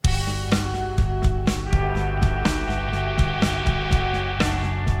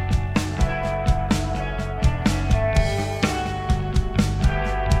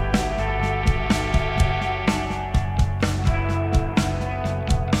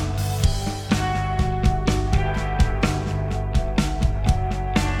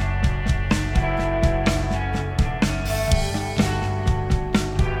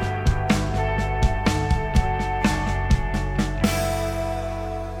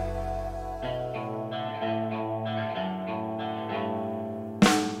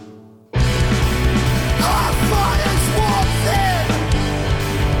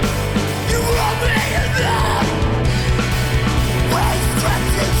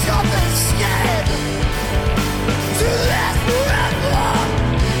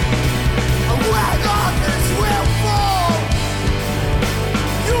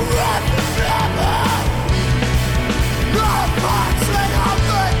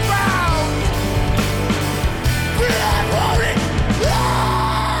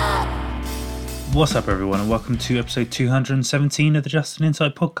What's up, everyone, and welcome to episode 217 of the Just an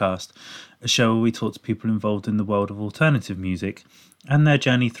Insight podcast, a show where we talk to people involved in the world of alternative music and their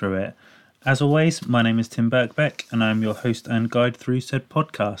journey through it. As always, my name is Tim Birkbeck, and I'm your host and guide through said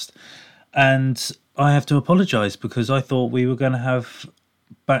podcast. And I have to apologise because I thought we were going to have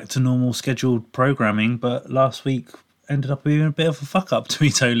back to normal scheduled programming, but last week ended up being a bit of a fuck up, to be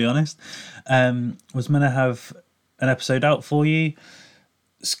totally honest. Was meant to have an episode out for you.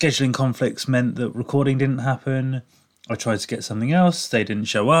 Scheduling conflicts meant that recording didn't happen. I tried to get something else. They didn't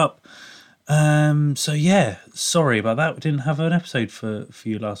show up. So yeah, sorry about that. We didn't have an episode for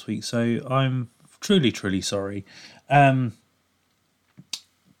you last week. So I'm truly sorry. But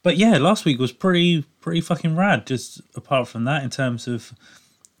yeah, last week was pretty fucking rad. Just apart from that, in terms of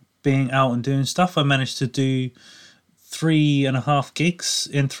being out and doing stuff, I managed to do 3.5 gigs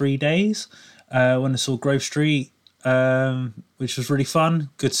in 3 days. When I saw Grove Street, which was really fun.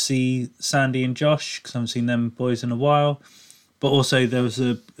 Good to see Sandy and Josh, because I haven't seen them boys in a while. But also there was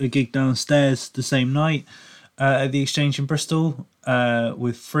a gig downstairs the same night at the Exchange in Bristol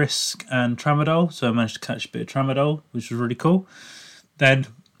with Frisk and Tramadol. So I managed to catch a bit of Tramadol, which was really cool. Then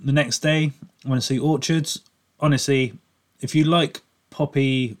the next day, I went to see Orchards. Honestly, if you like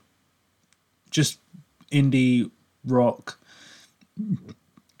poppy, just indie rock,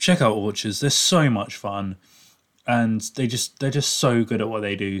 check out Orchards. They're so much fun. And they're just so good at what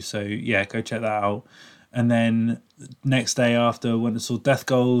they do. So yeah, go check that out. And then next day after, went and saw Death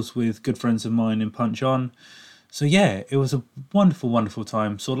Goals with good friends of mine in Punch On. So yeah, it was a wonderful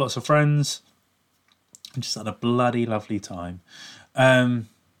time. Saw lots of friends and just had a bloody lovely time.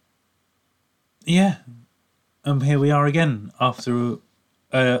 Yeah, and here we are again after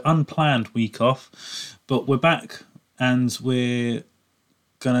a unplanned week off, but we're back and we're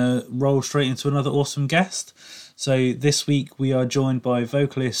gonna roll straight into another awesome guest. So this week we are joined by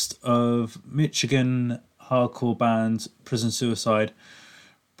vocalist of Michigan hardcore band Prison Suicide,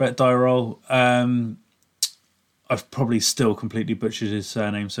 Brett Dyrol. I've probably still completely butchered his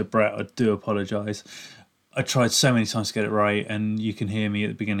surname, so Brett, I do apologise. I tried so many times to get it right, and you can hear me at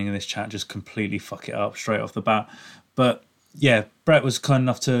the beginning of this chat just completely fuck it up straight off the bat. But yeah, Brett was kind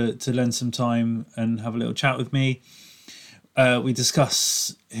enough to lend some time and have a little chat with me. We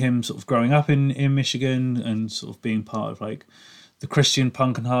discuss him sort of growing up in Michigan and sort of being part of like the Christian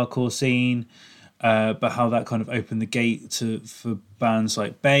punk and hardcore scene, but how that kind of opened the gate for bands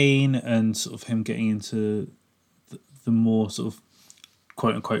like Bane, and sort of him getting into the more sort of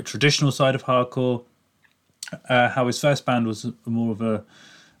quote unquote traditional side of hardcore. How his first band was more of a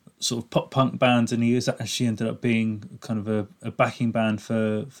sort of pop punk band, and he was actually ended up being kind of a backing band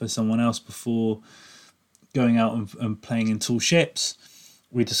for someone else before going out and playing in Tall Ships.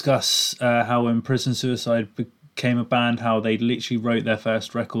 We discuss how when Prison Suicide became a band, how they literally wrote their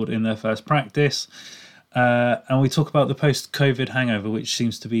first record in their first practice. And we talk about the post-COVID hangover, which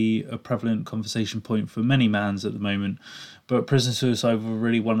seems to be a prevalent conversation point for many bands at the moment. But Prison Suicide were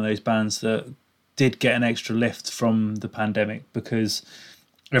really one of those bands that did get an extra lift from the pandemic, because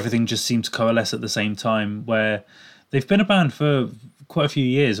everything just seemed to coalesce at the same time, where they've been a band for quite a few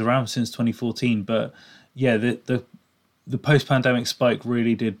years, around since 2014, but yeah, the post-pandemic spike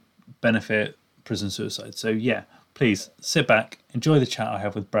really did benefit Prison Suicide. So yeah, please sit back, enjoy the chat I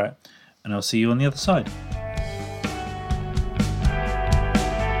have with Brett, and I'll see you on the other side.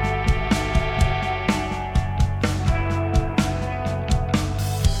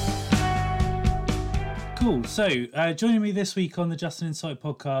 Cool. So joining me this week on the Just an Insight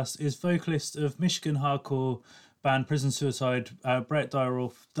podcast is vocalist of Michigan hardcore band Prison Suicide, Brett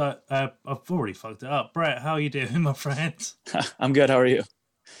Dyrol. I've already fucked it up. Brett, how are you doing, my friend? I'm good. How are you?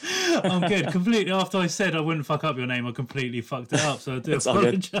 I'm good. Completely. After I said I wouldn't fuck up your name, I completely fucked it up. So I do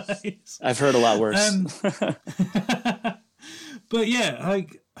apologize. I've heard a lot worse. But yeah,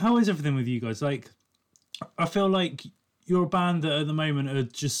 like, how is everything with you guys? Like, I feel like you're a band that at the moment are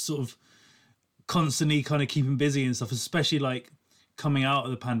just sort of constantly kind of keeping busy and stuff, especially like coming out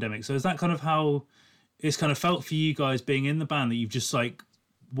of the pandemic. So is that kind of how it's kind of felt for you guys being in the band, that you've just like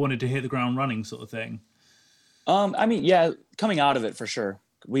wanted to hit the ground running sort of thing? I mean, yeah, coming out of it for sure.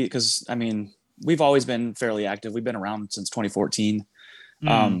 Because we've always been fairly active. We've been around since 2014,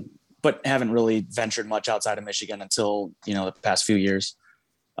 but haven't really ventured much outside of Michigan until, the past few years.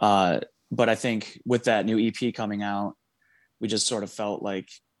 But I think with that new EP coming out, we just sort of felt like,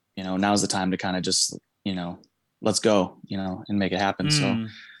 now's the time to kind of just, let's go, and make it happen. So,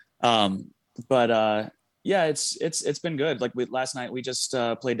 yeah, it's been good. Like last night we just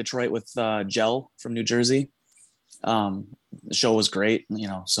played Detroit with Gel from New Jersey. The show was great,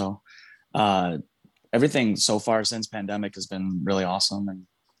 so everything so far since pandemic has been really awesome. And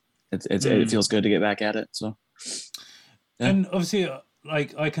it feels good to get back at it. So yeah. And obviously,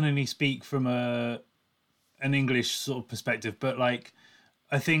 like I can only speak from an English sort of perspective, but like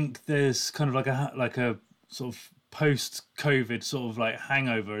I think there's kind of like a sort of post COVID sort of like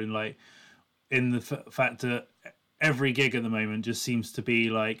hangover in like in the fact that every gig at the moment just seems to be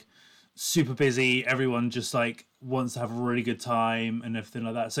like super busy. Everyone just like wants to have a really good time and everything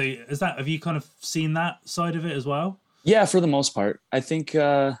like that. So have you kind of seen that side of it as well? Yeah, for the most part. I think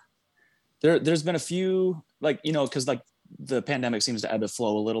there's been a few, like, you know, because like the pandemic seems to ebb and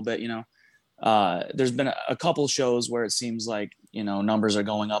flow a little bit, you know. There's been a couple shows where it seems like, you know, numbers are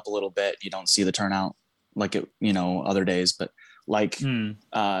going up a little bit. You don't see the turnout like it, you know, other days, but like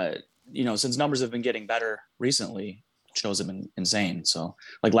you know, since numbers have been getting better recently, shows have been insane. So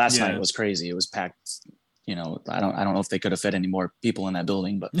like last night was crazy. It was packed. You know, I don't know if they could have fit any more people in that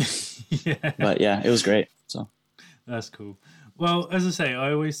building, but but yeah, it was great. So that's cool. Well, as I say,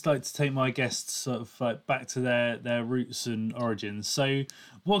 I always like to take my guests sort of like back to their roots and origins. So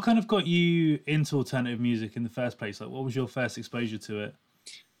what kind of got you into alternative music in the first place? Like what was your first exposure to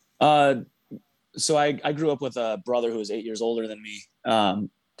it? So I grew up with a brother who was 8 years older than me.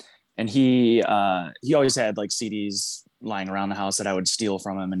 And he always had like CDs lying around the house that I would steal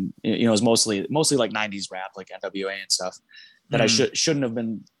from him. And, you know, it was mostly like 90s rap, like NWA and stuff that I shouldn't have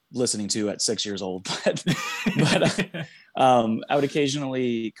been listening to at 6 years old. But I would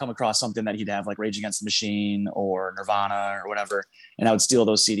occasionally come across something that he'd have like Rage Against the Machine or Nirvana or whatever. And I would steal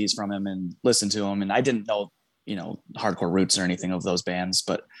those CDs from him and listen to them. And I didn't know, you know, hardcore roots or anything of those bands,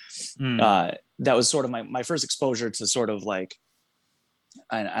 but that was sort of my first exposure to sort of like,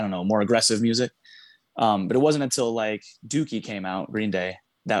 I don't know, more aggressive music. But it wasn't until like Dookie came out, Green Day,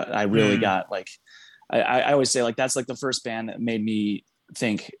 that I really got like, I always say like, that's like the first band that made me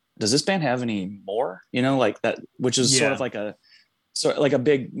think, does this band have any more, you know, like that, which is sort of like a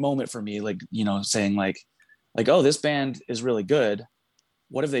big moment for me. Like, you know, saying like, oh, this band is really good.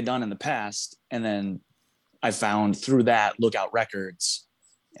 What have they done in the past? And then I found through that Lookout Records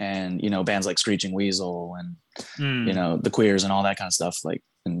and, you know, bands like Screeching Weasel and, you know, the Queers and all that kind of stuff. Like,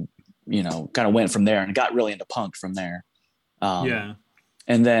 and, you know, kind of went from there and got really into punk from there. And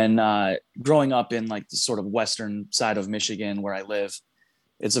then growing up in like the sort of western side of Michigan where I live,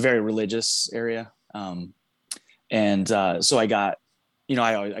 it's a very religious area. So I got, you know,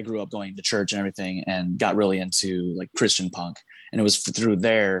 I grew up going to church and everything and got really into like Christian punk. And it was through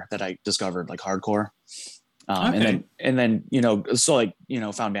there that I discovered like hardcore. And then, you know, so like, you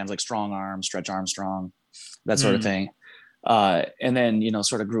know, found bands like Strong Arm, Stretch Armstrong, that sort of thing. And then, you know,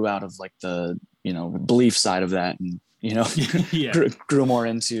 sort of grew out of like the, you know, belief side of that and, you know, grew more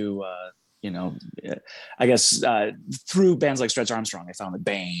into, you know, I guess through bands like Stretch Armstrong, I found like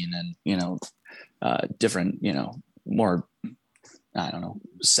Bane and, you know, different, you know, more, I don't know,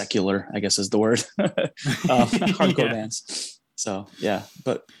 secular, I guess is the word, hardcore bands. So, yeah,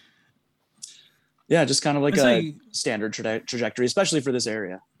 but yeah, just kind of like a standard trajectory, especially for this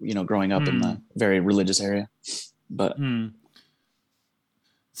area, you know, growing up in the very religious area. But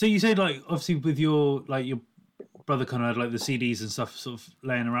so you said like obviously with your brother kind of had like the CDs and stuff sort of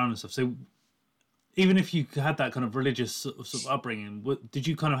laying around and stuff. So even if you had that kind of religious sort of upbringing, did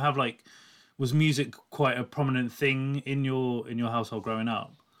you kind of have like, was music quite a prominent thing in your household growing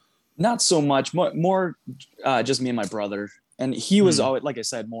up? Not so much, more just me and my brother, and he was always, like I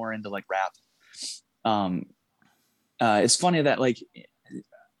said, more into like rap. It's funny that like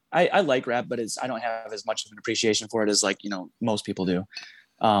I like rap, but I don't have as much of an appreciation for it as like, you know, most people do.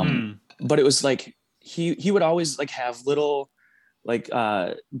 But it was like he would always like have little like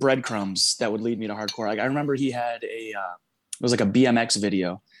breadcrumbs that would lead me to hardcore. Like I remember he had it was like a BMX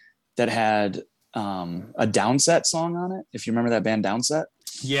video that had a Downset song on it, if you remember that band Downset.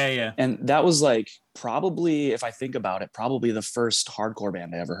 Yeah. And that was like probably, if I think about it, probably the first hardcore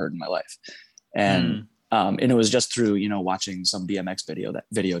band I ever heard in my life. And it was just through, you know, watching some BMX video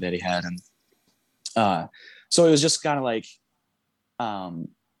that he had. And so it was just kind of like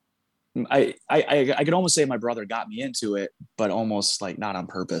I could almost say my brother got me into it, but almost like not on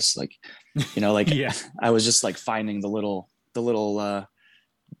purpose. Like, you know, like I was just like finding the little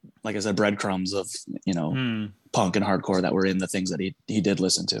like I said, breadcrumbs of, you know, punk and hardcore that were in the things that he did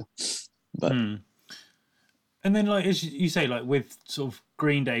listen to. But and then like as you say, like with sort of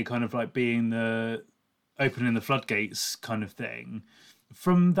Green Day kind of like being the opening the floodgates kind of thing,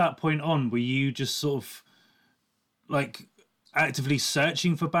 from that point on, were you just sort of like actively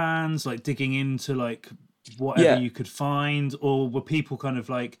searching for bands, like digging into like whatever you could find, or were people kind of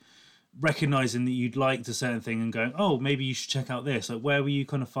like recognizing that you'd liked a certain thing and going, oh, maybe you should check out this? Like where were you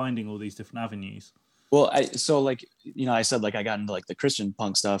kind of finding all these different avenues? Well, so like I said like I got into like the Christian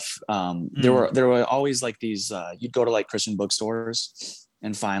punk stuff. Mm. There were always like these. You'd go to like Christian bookstores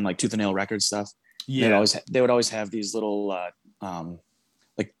and find like Tooth and Nail record stuff. Yeah. They would always have these little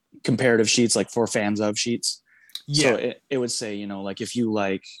like comparative sheets, like for fans of sheets. So Yeah. it would say, like if you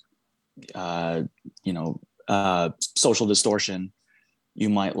like uh, Social Distortion, you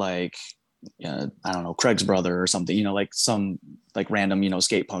might like I don't know, Craig's Brother or something. Like some like random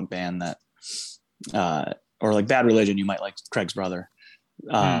skate punk band that or like Bad Religion, you might like Craig's Brother.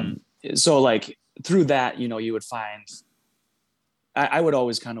 Mm. So like through that, you would find. I would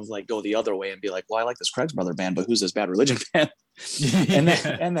always kind of like go the other way and be like, well, I like this Craig's Brother band, but who's this Bad Religion band? and then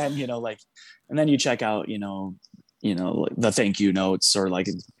Yeah. and then and then you check out like the thank you notes or like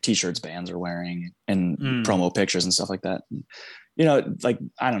t-shirts bands are wearing and Mm. promo pictures and stuff like that. Like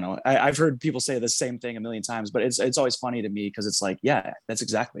I don't know, I've heard people say the same thing a million times, but it's always funny to me because it's like, yeah, that's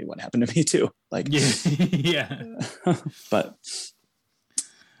exactly what happened to me too. Like, Yeah. Yeah. but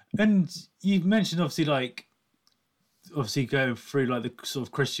And you mentioned obviously going through like the sort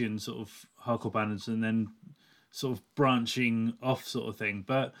of Christian sort of hardcore bands and then sort of branching off sort of thing.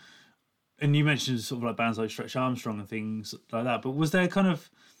 But and you mentioned sort of like bands like Stretch Armstrong and things like that. But was there kind of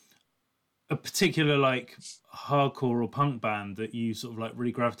a particular like hardcore or punk band that you sort of like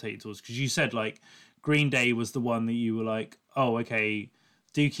really gravitated towards? Because you said like Green Day was the one that you were like, oh, okay,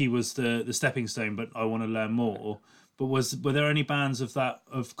 Dookie was the stepping stone, but I want to learn more. But were there any bands of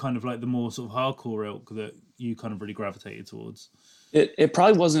kind of like the more sort of hardcore ilk that you kind of really gravitated towards? it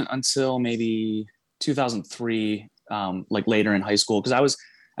probably wasn't until maybe 2003, like later in high school, because I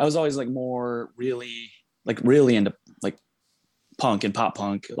was always like more really into like punk and pop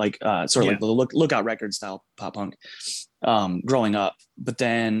punk, like sort of Yeah. like the Lookout Record style pop punk, growing up. But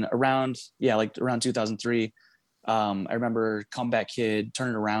then around 2003, I remember Comeback Kid, Turn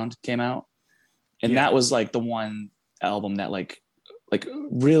It Around came out, and Yeah. that was like the one album that like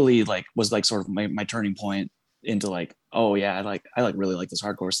really like was like sort of my turning point into like, oh yeah, I like really like this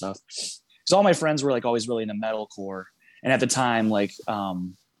hardcore stuff. Because all my friends were like always really into metalcore, and at the time like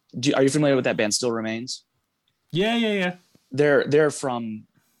are you familiar with that band Still Remains? Yeah. Yeah. Yeah. They're from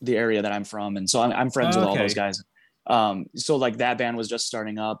the area that I'm from, and so I'm friends Oh, with all those okay. guys. So like that band was just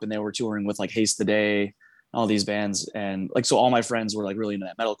starting up, and they were touring with like Haste the Day, all these bands, and like so all my friends were like really into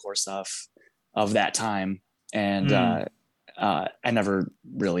that metalcore stuff of that time, and Mm. I never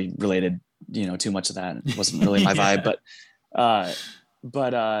really related too much of that. It wasn't really my vibe, Yeah. uh,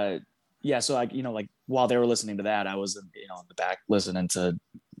 but yeah. So like like while they were listening to that, I was in the back listening to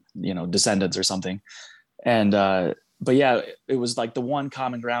Descendants or something, and but yeah, it was like the one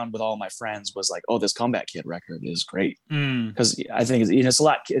common ground with all my friends was like, oh, this Comeback Kid record is great, Mm. because I think it's a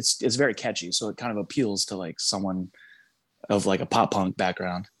lot. It's very catchy, so it kind of appeals to like someone of like a pop punk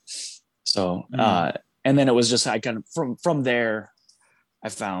background. So Mm. and then it was just I kind of from there I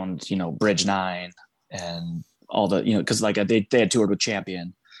found Bridge Nine and all the because like they had toured with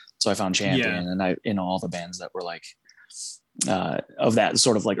Champion, so I found Yeah. Champion, and I all the bands that were like of that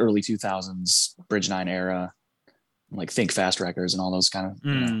sort of like early 2000s Bridge Nine era, like Think Fast Records and all those kind of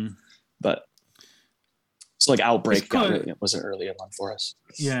Mm. but it's like It's Outbreak quite was an early one for us,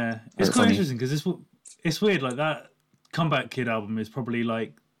 yeah. It's or for quite me. interesting because it's weird like that Comeback Kid album is probably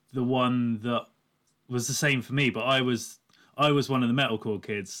like the one that was the same for me, but I was one of the metalcore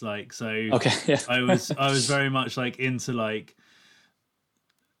kids, like so Okay, yeah, I was very much like into like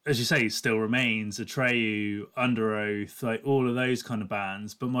as you say, Still Remains, Atreyu, Under Oath, like all of those kind of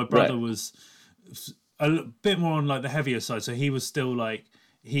bands. But my right, brother was a bit more on like the heavier side, so he was still like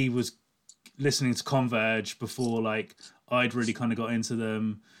he was listening to Converge before like I'd really kind of got into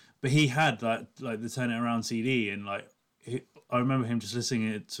them. But he had that like the Turn It Around CD, and like I remember him just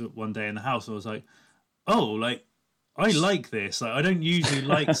listening to it one day in the house. And I was like, oh, like I like this. Like I don't usually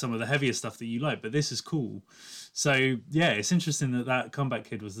like some of the heavier stuff that you like, but this is cool. So yeah, it's interesting that Comeback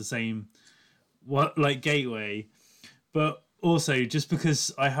Kid was the same, what like Gateway, but also just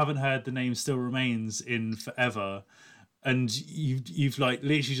because I haven't heard the name Still Remains in forever, and you've like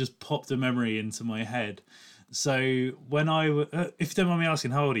literally just popped a memory into my head. So when if you don't mind me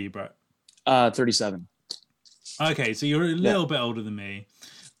asking, how old are you, Brett? 37. Okay, so you're a Yeah. little bit older than me,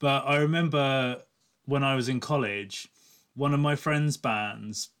 but I remember when I was in college, one of my friends'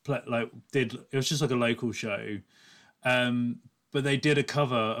 bands did it was just like a local show, um, but they did a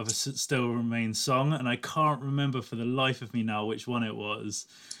cover of a Still Remains song, and I can't remember for the life of me now which one it was,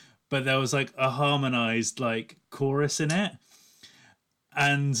 but there was like a harmonized like chorus in it,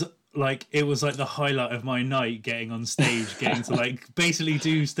 and like it was like the highlight of my night, getting on stage, getting to like basically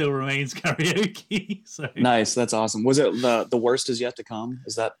do Still Remains karaoke. So Nice. That's awesome. Was it the worst is yet to come?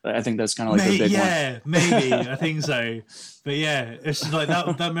 Is that, I think that's kind of like their big yeah, maybe I think so. But yeah, it's just like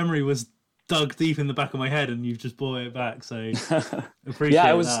that memory was dug deep in the back of my head, and you've just brought it back. So one. appreciate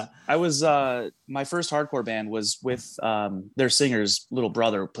Yeah, that. I was my first hardcore band was with their singer's little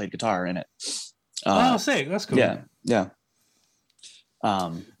brother played guitar in it. Oh, sick! That's cool. Yeah, yeah.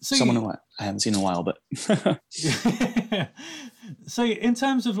 So Someone who I haven't seen in a while, but so in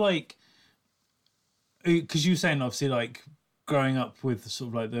terms of like, because you were saying obviously like growing up with sort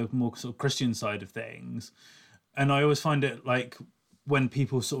of like the more sort of Christian side of things, and I always find it like when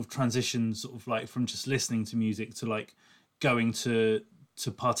people sort of transition sort of like from just listening to music to like going to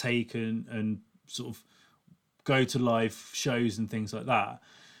partake and sort of go to live shows and things like that.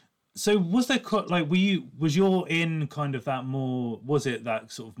 So was there like was your in kind of that more, was it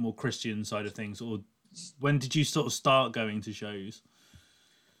that sort of more Christian side of things, or when did you sort of start going to shows?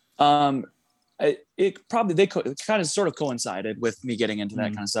 um, it probably it kind of sort of coincided with me getting into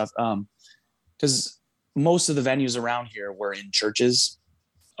that kind of stuff. Because most of the venues around here were in churches,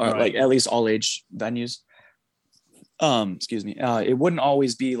 or Right. like at least all age venues. Excuse me. It wouldn't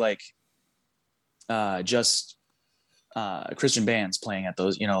always be like just Christian bands playing at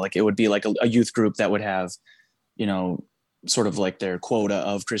those, like it would be like a youth group that would have, sort of like their quota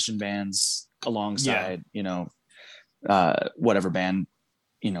of Christian bands alongside, whatever band,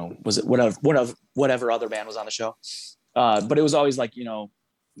 was it whatever other band was on the show. But it was always like,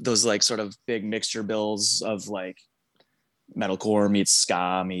 those like sort of big mixture bills of like metalcore meets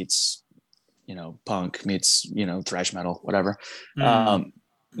ska meets, punk meets, thrash metal, whatever.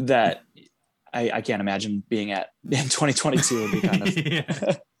 That I can't imagine being at in 2022 would be kind of,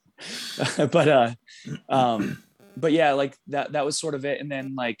 but yeah, like that was sort of it. And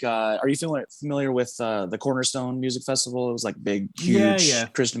then like, are you familiar with the Cornerstone Music Festival? It was like big, huge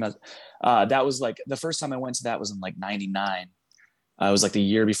Christian. That was like the first time I went to that was in like '99. It was like the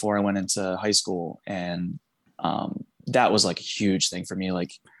year before I went into high school, and that was like a huge thing for me.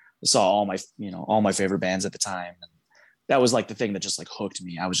 Like I saw all my favorite bands at the time, and that was like the thing that just like hooked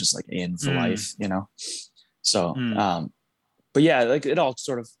me. I was just like in for life, So, but yeah, like it all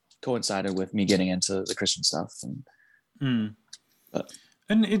sort of coincided with me getting into the Christian stuff. And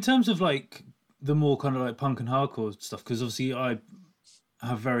in terms of like the more kind of like punk and hardcore stuff, because obviously I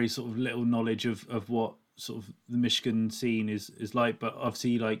have very sort of little knowledge of what sort of the Michigan scene is like, but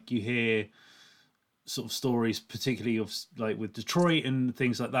obviously like you hear sort of stories, particularly of like with Detroit and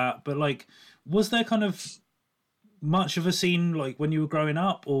things like that. But like, was there kind of much of a scene like when you were growing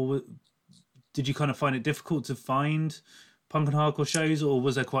up, or did you kind of find it difficult to find punk and hardcore shows, or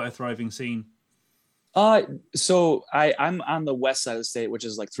was there quite a thriving scene? So I'm on the west side of the state, which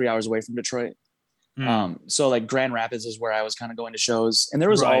is like 3 hours away from Detroit. So like Grand Rapids is where I was kind of going to shows, and there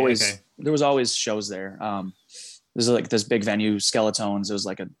was always shows there. There's like this big venue, Skeletones. It was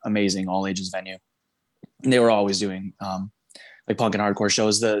like an amazing all ages venue, and they were always doing like punk and hardcore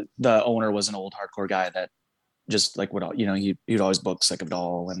shows. The owner was an old hardcore guy that just like would, he'd always book Sick of It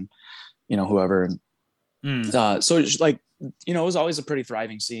All and whoever. And so it's like, it was always a pretty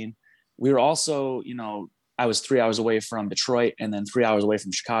thriving scene. We were also, I was 3 hours away from Detroit and then 3 hours away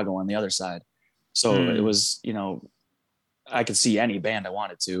from Chicago on the other side. So it was, I could see any band I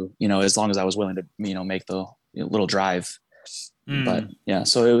wanted to, as long as I was willing to, make the little drive. But yeah,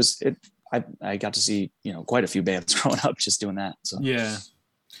 so I got to see, quite a few bands growing up just doing that. So yeah.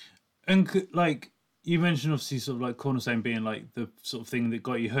 And like you mentioned, obviously sort of like Cornerstone being like the sort of thing that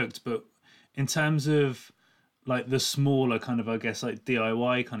got you hooked, but in terms of like the smaller kind of, I guess, like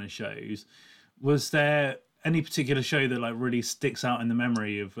DIY kind of shows, was there any particular show that like really sticks out in the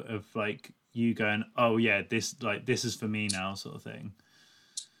memory of like you going, oh yeah, this is for me now, sort of thing?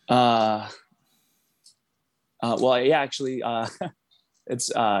 Well, yeah, actually,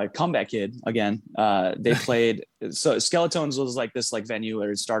 it's Comeback Kid again. They played, so Skeletones was like this like venue where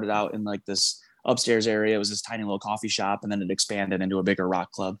it started out in like this upstairs area. It was this tiny little coffee shop, and then it expanded into a bigger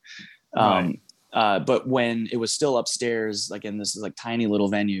rock club. But when it was still upstairs, like in this like tiny little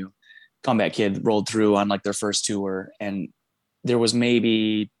venue, Comeback Kid rolled through on like their first tour, and there was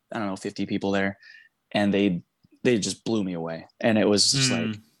maybe, I don't know, 50 people there, and they just blew me away. And it was just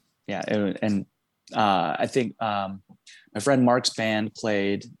like, yeah. I think my friend Mark's band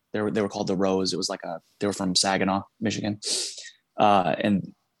played. They were called The Rose. It was like they were from Saginaw, Michigan,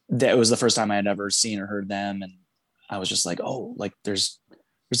 and that was the first time I had ever seen or heard them. And I was just like, oh, like there's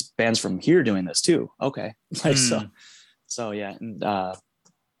bands from here doing this too. Okay, like so yeah, and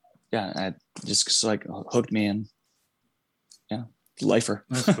yeah, I just like hooked me, and yeah, lifer.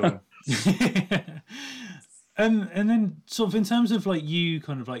 That's cool. And then sort of in terms of like you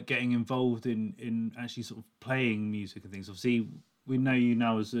kind of like getting involved in actually sort of playing music and things, obviously we know you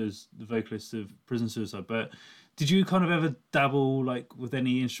now as the vocalist of Prison Suicide, but did you kind of ever dabble like with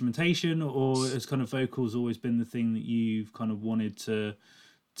any instrumentation, or has kind of vocals always been the thing that you've kind of wanted to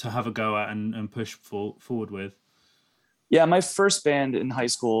have a go at and push forward with? Yeah, my first band in high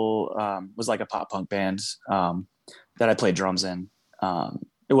school was like a pop punk band that I played drums in.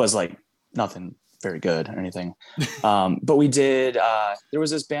 It was like nothing very good or anything. But we did, there was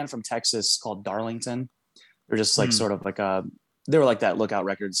this band from Texas called Darlington. They're just like sort of like they were like that Lookout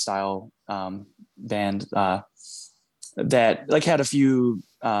Records style band that like had a few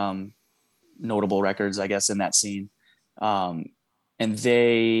notable records, I guess, in that scene. And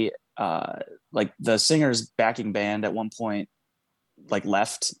they, like the singer's backing band at one point like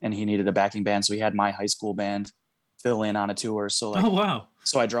left and he needed a backing band. So he had my high school band fill in on a tour. So like, oh wow.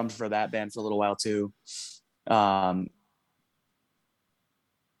 So I drummed for that band for a little while too. But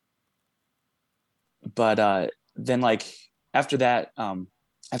then like after that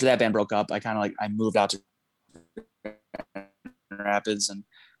band broke up, I kind of like, I moved out to Rapids and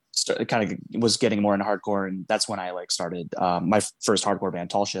kind of was getting more into hardcore. And that's when I like started my first hardcore band,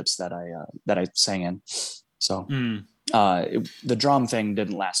 Tall Ships, that I sang in. So the drum thing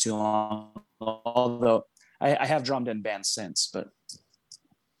didn't last too long, although I have drummed in bands since, but.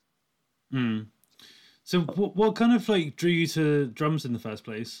 So what kind of like drew you to drums in the first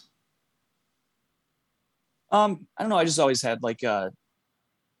place? I don't know. I just always had like a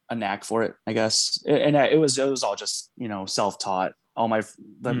knack for it, I guess. And it was all just, you know, self-taught. All my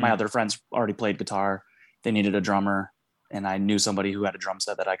other friends already played guitar. They needed a drummer and I knew somebody who had a drum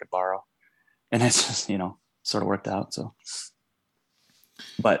set that I could borrow. And it's just, you know, sort of worked out. So,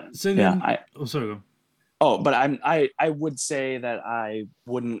 but so then, yeah, sorry. Oh, but I would say that I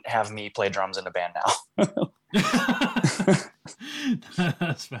wouldn't have me play drums in a band now.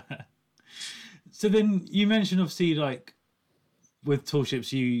 That's fair. So then you mentioned obviously like with Tall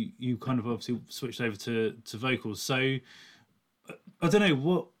Ships, you kind of obviously switched over to vocals. So I don't know,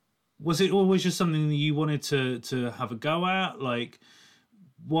 what was it always just something that you wanted to have a go at? Like,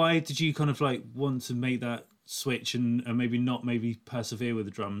 why did you kind of like want to make that switch and maybe not persevere with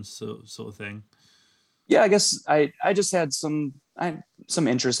the drums sort of thing? Yeah, I guess I just had some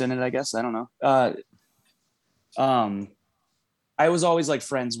interest in it, I guess. I don't know. I was always like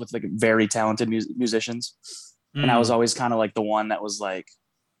friends with like very talented musicians. And I was always kind of like the one that was like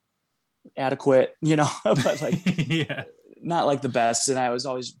adequate, you know, but like yeah, not like the best. And I was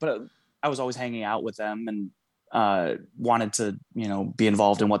always hanging out with them and wanted to, you know, be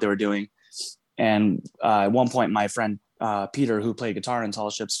involved in what they were doing. And at one point, my friend Peter, who played guitar in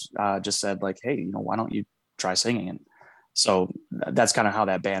Tall Ships, just said like, hey, you know, why don't you try singing? And so that's kind of how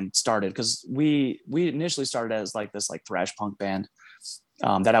that band started, because we initially started as like this like thrash punk band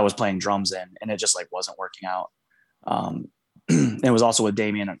that I was playing drums in, and it just like wasn't working out. It was also with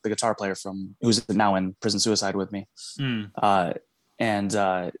Damien, the guitar player who's now in Prison Suicide with me. And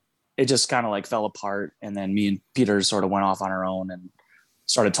it just kind of like fell apart. And then me and Peter sort of went off on our own and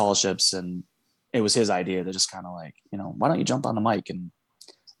started Tall Ships, and it was his idea to just kind of like, you know, why don't you jump on the mic? And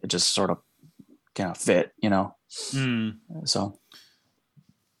it just sort of kind of fit, you know? So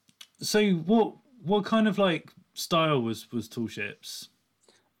what kind of like style was Tall Ships?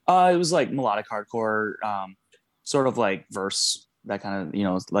 It was like melodic hardcore, sort of like verse, that kind of, you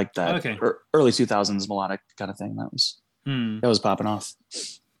know, like that early 2000s melodic kind of thing that was popping off.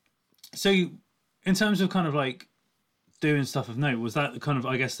 So in terms of kind of like doing stuff of note, was that kind of,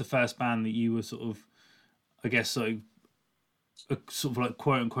 I guess, the first band that you were sort of, I guess, like a sort of like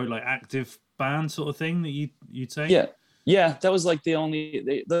quote unquote like active band sort of thing that you'd say? Yeah, that was like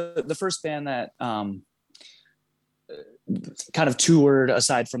the first band that kind of toured,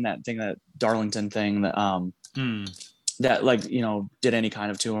 aside from that thing, that Darlington thing, that that like, you know, did any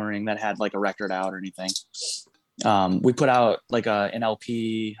kind of touring, that had like a record out or anything. We put out like an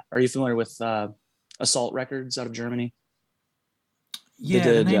LP. Are you familiar with Assault Records out of Germany? Yeah,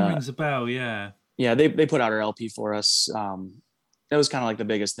 the name rings a bell. Yeah, they put out our LP for us. That was kind of like the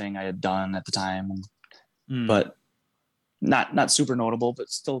biggest thing I had done at the time, but not super notable, but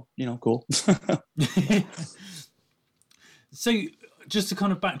still, you know, cool. So just to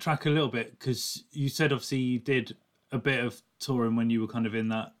kind of backtrack a little bit, because you said obviously you did a bit of touring when you were kind of in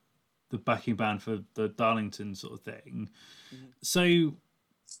the backing band for the Darlington sort of thing. So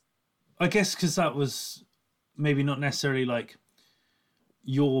I guess because that was maybe not necessarily like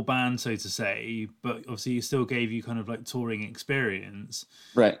your band, so to say, but obviously it still gave you kind of like touring experience.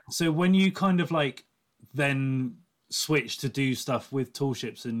 Right. So when you kind of like then switch to do stuff with Tall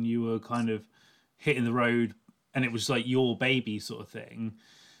Ships and you were kind of hitting the road and it was like your baby sort of thing,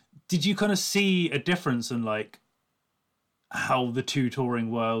 did you kind of see a difference in like how the two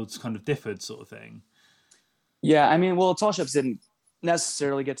touring worlds kind of differed sort of thing? Yeah, I mean, well, Tall Ships didn't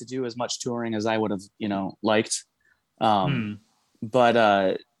necessarily get to do as much touring as I would have, liked. Hmm.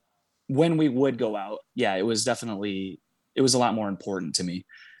 But when we would go out, yeah, it was a lot more important to me.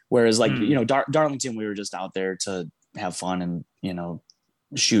 Whereas like, Hmm. Darlington, we were just out there to have fun and,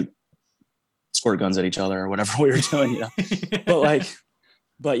 shoot squirt guns at each other or whatever we were doing,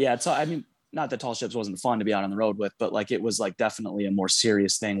 but yeah, so I mean, not that Tall Ships wasn't fun to be out on the road with, but like, it was like definitely a more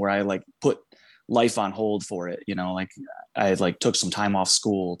serious thing where I like put life on hold for it, like I had like took some time off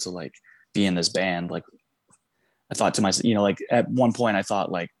school to like be in this band. Like I thought to myself, like at one point I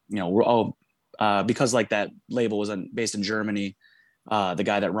thought like, because like that label was based in Germany. The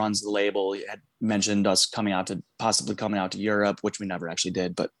guy that runs the label had mentioned us possibly coming out to Europe, which we never actually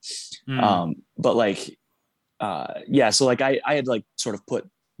did. But, but like, yeah. So like I had like sort of put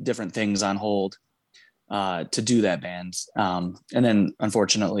different things on hold to do that band, and then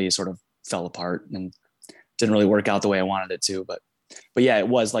unfortunately sort of fell apart and didn't really work out the way I wanted it to. But yeah, it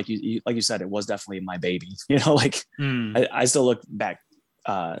was like you said, it was definitely my baby. Like I still look back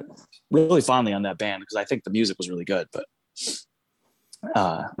really fondly on that band because I think the music was really good. But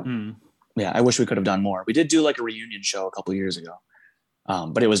yeah, I wish we could have done more. We did do like a reunion show a couple of years ago,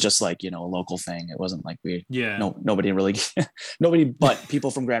 but it was just like a local thing. It wasn't like nobody really nobody but people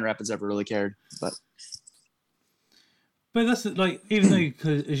from Grand Rapids ever really cared. But that's like, even though,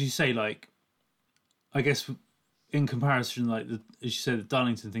 cause, as you say, like, I guess in comparison, like as you said, the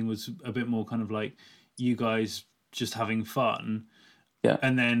Darlington thing was a bit more kind of like you guys just having fun, Yeah,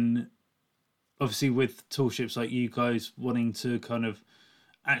 and then obviously with Tall Ships, like you guys wanting to kind of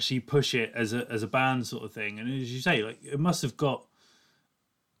actually push it as a band sort of thing. And as you say, like it must have got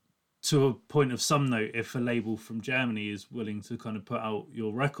to a point of some note if a label from Germany is willing to kind of put out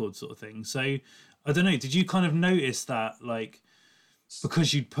your record sort of thing. So I don't know, did you kind of notice that, like,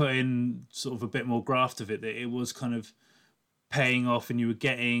 because you'd put in sort of a bit more graft of it, that it was kind of paying off and you were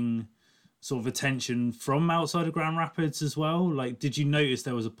getting sort of attention from outside of Grand Rapids as well? Like, did you notice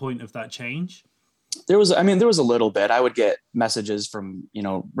there was a point of that change? there was a little bit. I would get messages from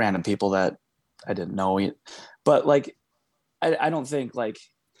random people that I didn't know, but like I don't think like,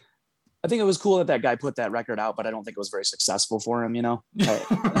 I think it was cool that guy put that record out, but I don't think it was very successful for him.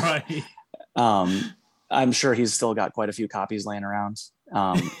 Right. I'm sure he's still got quite a few copies laying around.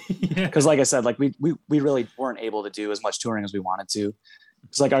 Yeah. Because like I said, like we really weren't able to do as much touring as we wanted to.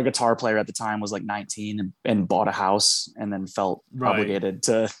 It's like our guitar player at the time was like 19 and bought a house and then felt obligated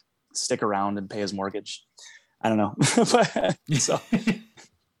to stick around and pay his mortgage. I don't know, but so.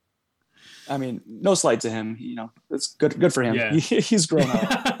 I mean, no slight to him. It's good for him. Yeah. He's grown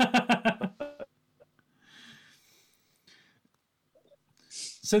up.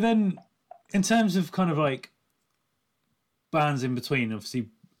 So then, in terms of kind of like bands in between, obviously,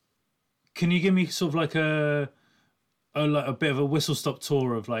 can you give me sort of like a bit of a whistle stop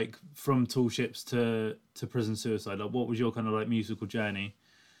tour of like from Tall Ships to Prison Suicide? Like, what was your kind of like musical journey?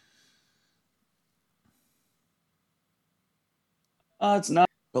 It's not,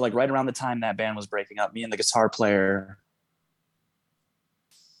 but like right around the time that band was breaking up, me and the guitar player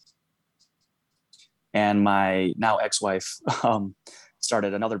and my now ex-wife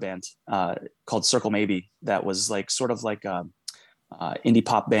started another band called Circle Maybe. That was like sort of like a indie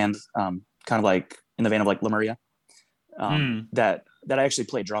pop band, kind of like in the vein of like Lemuria, that I actually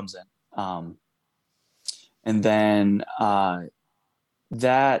played drums in. And then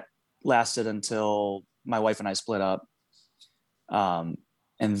that lasted until my wife and I split up.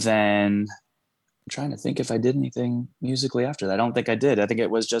 And then I'm trying to think if I did anything musically after that. I don't think I did. I think it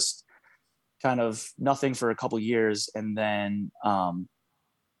was just kind of nothing for a couple years. And then I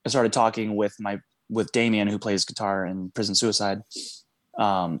started talking with Damien, who plays guitar in Prison Suicide,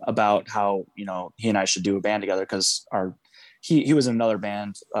 about how, he and I should do a band together. Cause he was in another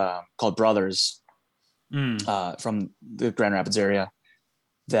band called Brothers from the Grand Rapids area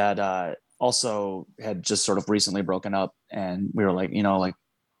that also had just sort of recently broken up. And we were like, like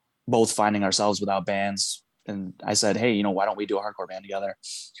both finding ourselves without bands. And I said, hey, why don't we do a hardcore band together?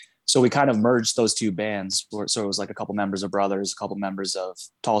 So we kind of merged those two bands. So it was like a couple members of Brothers, a couple members of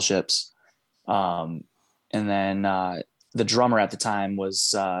Tall Ships. And then the drummer at the time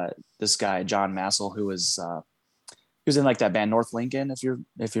was this guy, John Massel, who was he was in like that band North Lincoln. If you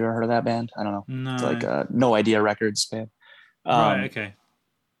ever heard of that band, I don't know. No. It's like No Idea Records band. Right. Okay.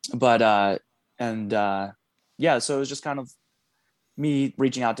 But yeah, so it was just kind of me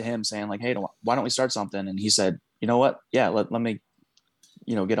reaching out to him saying like, hey, why don't we start something? And he said, you know what? Yeah, let me,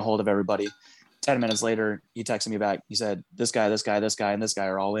 get a hold of everybody. 10 minutes later, he texted me back. He said, this guy, this guy, this guy, and this guy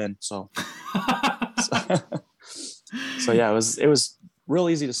are all in. So, so yeah, it was real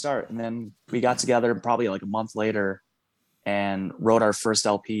easy to start. And then we got together probably like a month later and wrote our first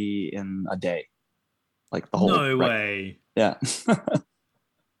LP in a day. Like the whole. No way. Yeah.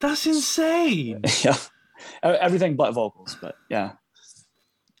 That's insane. Yeah. Everything but vocals, but yeah.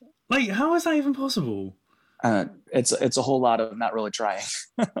 Like, how is that even possible? It's a whole lot of not really trying.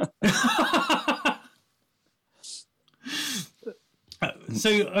 So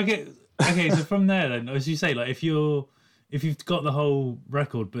okay, so from there then, as you say, like if you've got the whole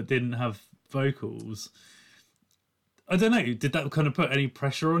record but didn't have vocals, I don't know, did that kind of put any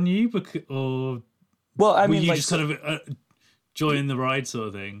pressure on you, or well, I were mean, you like, just kind of join the ride sort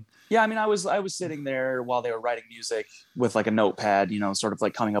of thing? Yeah, I mean, I was sitting there while they were writing music with like a notepad, sort of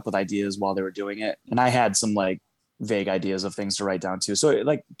like coming up with ideas while they were doing it, and I had some like vague ideas of things to write down too. So it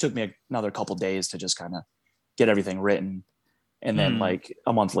like took me another couple days to just kind of get everything written, and then like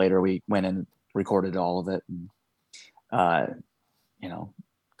a month later we went and recorded all of it, and a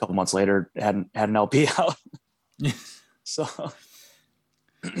couple months later had an LP out. So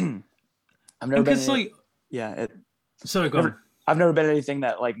I've never been like sorry, go on. I've never been anything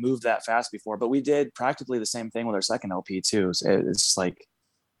that like moved that fast before, but we did practically the same thing with our second LP too. So it's like,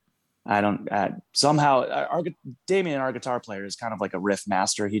 somehow Damien, our guitar player, is kind of like a riff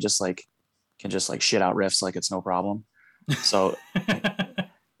master. He just like can just like shit out riffs like it's no problem. So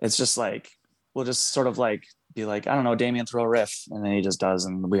it's just like, we'll just sort of like be like, I don't know, Damien, throw a riff, and then he just does,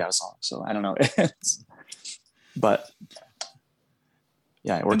 and we got a song. So I don't know. But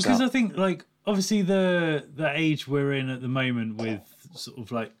yeah, it works out. Because I think like, obviously the age we're in at the moment with sort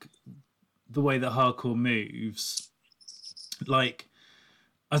of like the way that hardcore moves, like,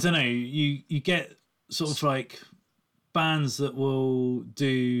 I don't know, you get sort of like bands that will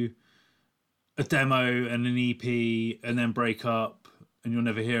do a demo and an EP and then break up and you'll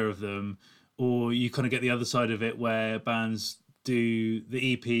never hear of them, or you kind of get the other side of it where bands do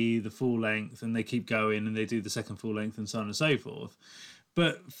the EP, the full length, and they keep going and they do the second full length and so on and so forth.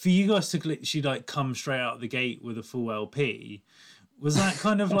 But for you guys to literally like come straight out of the gate with a full LP, was that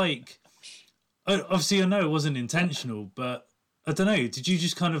kind of like, obviously I know it wasn't intentional, but I don't know, did you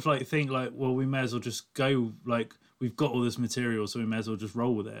just kind of like think like, well, we may as well just go, like, we've got all this material, so we may as well just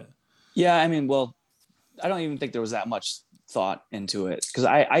roll with it? Yeah, I mean, well, I don't even think there was that much thought into it, because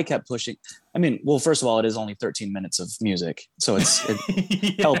I kept pushing. I mean, well, first of all, it is only 13 minutes of music, so it's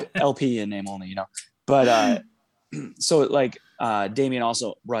Yeah. LP in name only, but so like Damien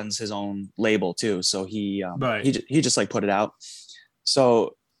also runs his own label too, so he just like put it out.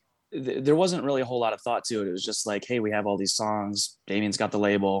 So there wasn't really a whole lot of thought to it. It was just like, hey, we have all these songs, Damien's got the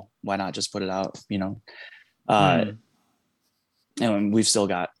label, why not just put it out, and we've still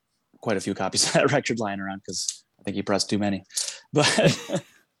got quite a few copies of that record lying around because I think he pressed too many, but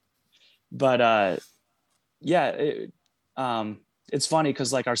it's funny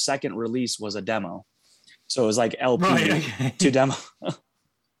because like our second release was a demo. So it was like LP to demo.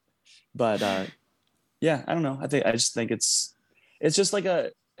 But yeah, I don't know. I just think it's just like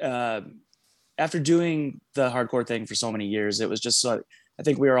after doing the hardcore thing for so many years, it was just I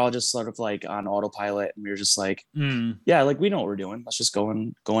think we were all just sort of like on autopilot, and we were just like, yeah, like we know what we're doing. Let's just go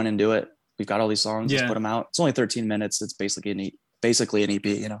in and do it. We've got all these songs. Let's put them out. It's only 13 minutes. It's basically an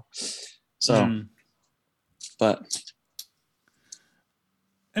EP, So, but.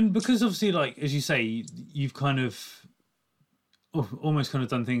 And because obviously, like, as you say, you've kind of almost kind of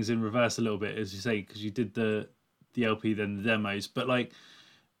done things in reverse a little bit, as you say, because you did the LP, then the demos. But like,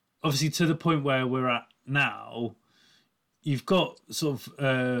 obviously, to the point where we're at now, you've got sort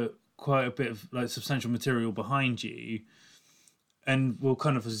of quite a bit of like substantial material behind you, and we'll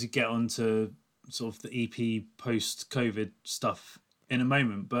kind of as you get onto sort of the EP post-COVID stuff in a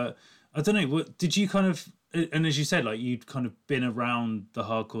moment. But I don't know, what did you kind of? And as you said, like you'd kind of been around the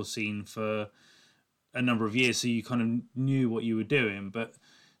hardcore scene for a number of years, so you kind of knew what you were doing. But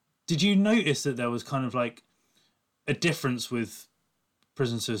did you notice that there was kind of like a difference with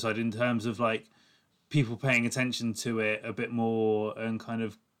Prison Suicide in terms of like people paying attention to it a bit more and kind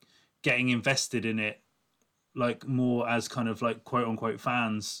of getting invested in it, like more as kind of like quote unquote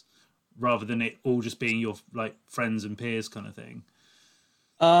fans, rather than it all just being your like friends and peers kind of thing?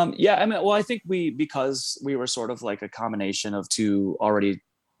 Yeah, I mean, well, I think because we were sort of like a combination of two already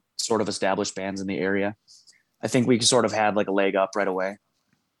sort of established bands in the area, I think we sort of had like a leg up right away.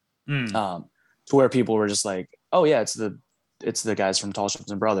 To where people were just like, oh yeah, it's the guys from Tall Ships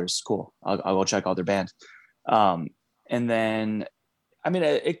and Brothers. Cool. I'll go check out their band. And then, I mean,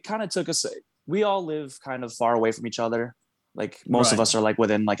 it kind of took us, we all live kind of far away from each other. Like most of Right. us are like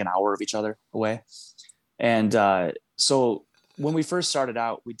within like an hour of each other away. And so when we first started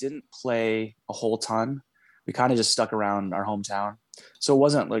out, we didn't play a whole ton. We kind of just stuck around our hometown. So it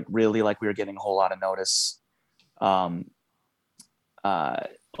wasn't like really like we were getting a whole lot of notice. Um,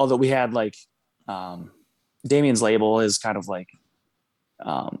 Although we had like Damien's label is kind of like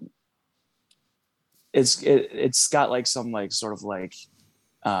um, it's got like some like sort of like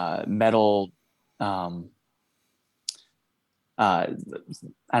metal I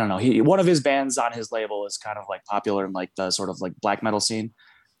don't know. One of his bands on his label is kind of like popular in like the sort of like black metal scene.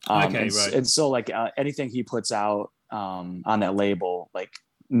 Okay, right. And so like anything he puts out on that label, like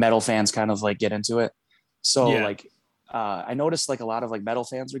metal fans kind of like get into it. So Yeah. like I noticed like a lot of like metal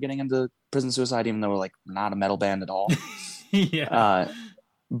fans were getting into Prison Suicide, even though we're like not a metal band at all. Yeah.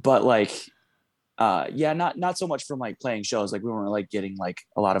 But like yeah, not so much from like playing shows. Like we weren't like getting like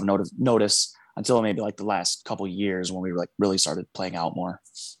a lot of notice until maybe like the last couple years when we were like really started playing out more.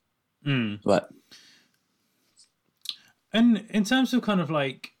 Mm. But And in terms of kind of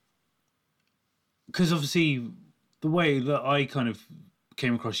like, because obviously the way that I kind of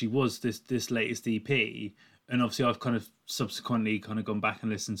came across you was this latest EP, and obviously I've kind of subsequently kind of gone back and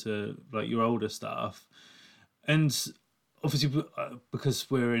listened to like your older stuff, and obviously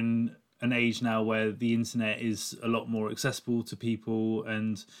because we're in an age now where the internet is a lot more accessible to people,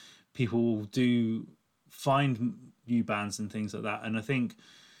 and people do find new bands and things like that, and I think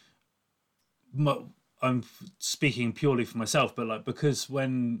I'm speaking purely for myself, but like because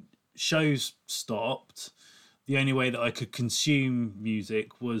when shows stopped, the only way that I could consume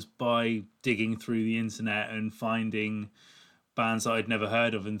music was by digging through the internet and finding bands that I'd never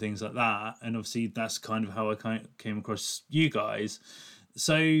heard of and things like that. And obviously, that's kind of how I came across you guys.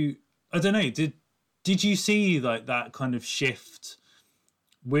 So I don't know. Did you see like that kind of shift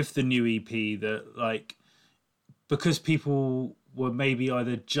with the new EP that like because people were maybe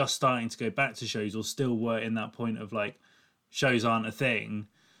either just starting to go back to shows or still were in that point of like shows aren't a thing,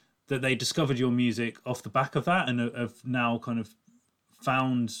 that they discovered your music off the back of that and have now kind of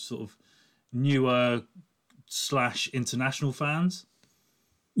found sort of newer slash international fans?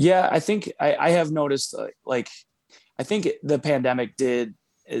 yeah, I think I have noticed like I think the pandemic did,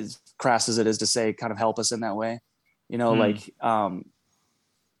 as crass as it is to say, kind of help us in that way. You know, Hmm. like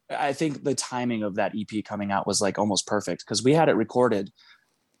I think the timing of that EP coming out was like almost perfect because we had it recorded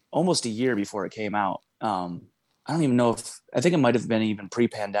almost a year before it came out. I don't even know if I think it might have been even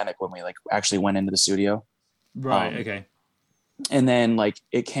pre-pandemic when we like actually went into the studio. Right. Um, Okay. and then like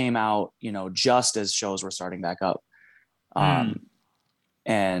it came out, you know, just as shows were starting back up. Hmm. Um,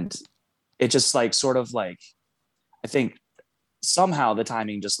 and it just like sort of like I think somehow the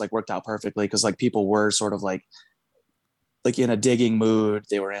timing just like worked out perfectly because like people were sort of like in a digging mood.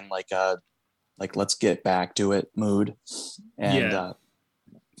 They were in like a like let's get back to it mood. And Yeah.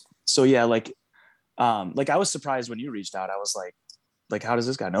 so yeah, like I was surprised when you reached out. I was like how does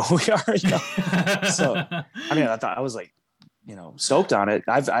this guy know who we are? You know? So I mean, I thought I was like, you know, stoked on it.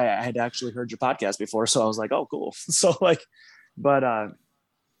 I had actually heard your podcast before, so I was like, oh, cool. So like, but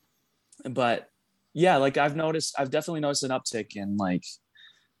but yeah, like I've definitely noticed an uptick in like,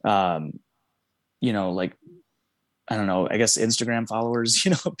 um, you know, like I don't know, I guess Instagram followers,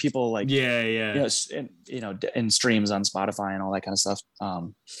 you know, people like, Yeah. Yeah. in streams on Spotify and all that kind of stuff.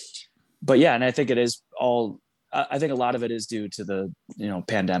 But yeah, and I think it is all. I think a lot of it is due to the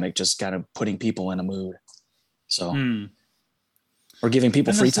pandemic, just kind of putting people in a mood. So Hmm. or giving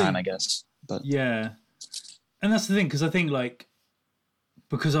people And free that's the time, I thing. guess. But Yeah. And that's the thing because I think like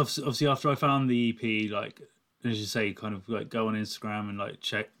because obviously after I found the EP, like as you say, kind of like go on Instagram and like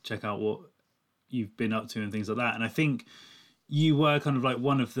check out what you've been up to and things like that. And I think you were kind of like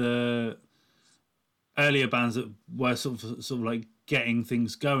one of the earlier bands that were sort of like getting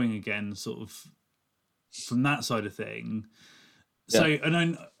things going again, sort of from that side of thing. So yeah,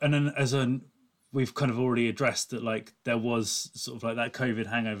 and then as an we've kind of already addressed that like there was sort of like that COVID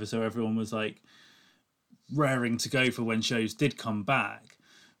hangover, so everyone was like raring to go for when shows did come back.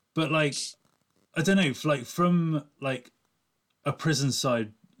 But like I don't know, like from like a prison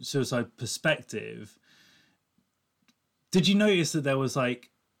side suicide perspective, did you notice that there was like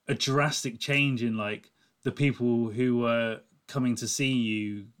a drastic change in like the people who were coming to see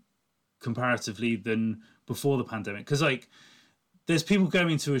you comparatively than before the pandemic? Because like there's people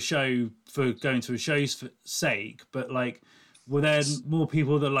going to a show for going to a show's sake, but like were there more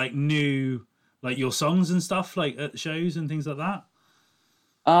people that like knew like your songs and stuff like at shows and things like that?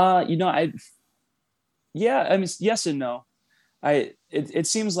 I yeah, I mean, yes and no. It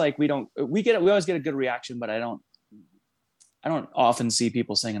seems like we always get a good reaction, but I don't often see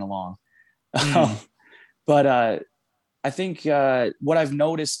people singing along. Mm. But I think what I've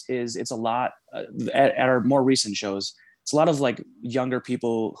noticed is it's a lot at our more recent shows. It's a lot of like younger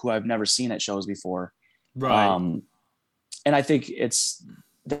people who I've never seen at shows before. Right. Um, and I think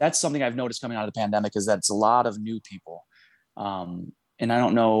that's something I've noticed coming out of the pandemic is that it's a lot of new people. And I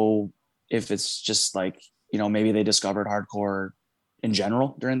don't know if it's just like, maybe they discovered hardcore in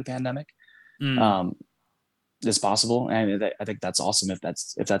general during the pandemic. Mm. Um, it's possible. And I think that's awesome if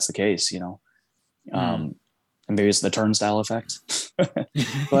that's the case, Mm. and maybe it's the turnstile effect,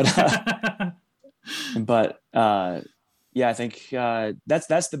 but, yeah, I think,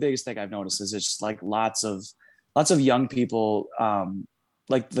 that's the biggest thing I've noticed is it's just like lots of young people.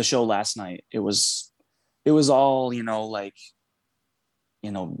 Like the show last night, it was all, like,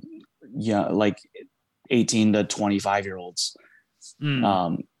 you know, yeah, like 18 to 25 year olds, Mm.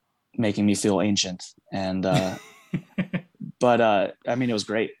 um, making me feel ancient. And, but, I mean, it was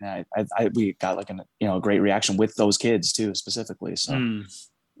great. We got like a great reaction with those kids too, specifically. So, Mm.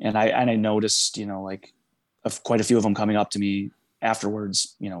 and I noticed, like quite a few of them coming up to me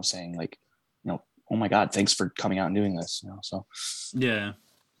afterwards, saying like, oh my God, thanks for coming out and doing this, so, Yeah.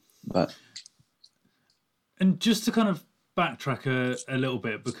 but And just to kind of backtrack a little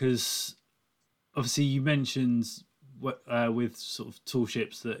bit, because obviously you mentioned with sort of Tall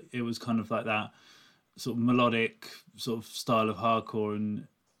Ships that it was kind of like that sort of melodic sort of style of hardcore, and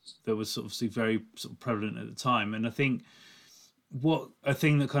that was sort of very sort of prevalent at the time. And I think what a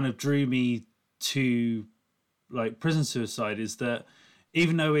thing that kind of drew me to like Prison Suicide is that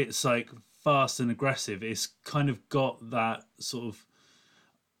even though it's like fast and aggressive, it's kind of got that sort of,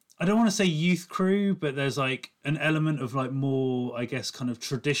 I don't want to say youth crew, but there's like an element of like more, I guess, kind of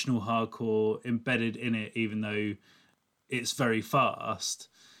traditional hardcore embedded in it, even though it's very fast.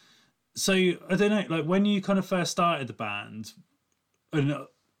 So I don't know, like when you kind of first started the band, and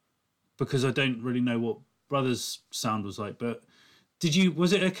because I don't really know what Brothers' sound was like, but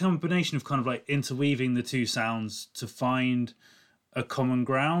was it a combination of kind of like interweaving the two sounds to find a common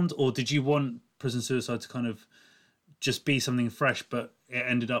ground, or did you want Prison Suicide to kind of just be something fresh, but it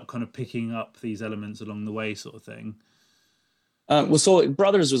ended up kind of picking up these elements along the way, sort of thing? well, so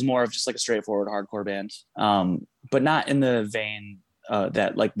Brothers was more of just like a straightforward hardcore band, but not in the vein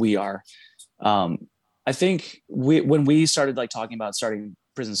that like we are. um, I think when we started like talking about starting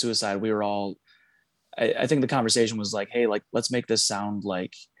Prison Suicide, we were all, I think the conversation was like, hey, like let's make this sound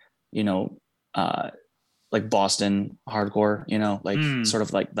like, you know uh like Boston hardcore, like Mm. sort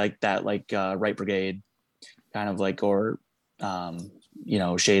of like that, like Right Brigade kind of like, or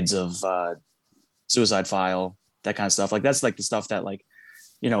shades of Suicide File, that kind of stuff. Like that's like the stuff that like,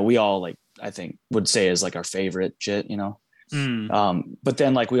 we all like, I think would say is like our favorite shit. Mm. But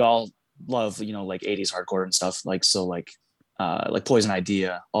then like we all love, like 80s hardcore and stuff, like, so like Poison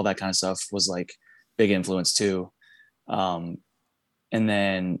Idea, all that kind of stuff was like big influence too. um and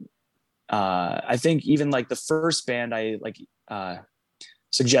then I think even like the first band I like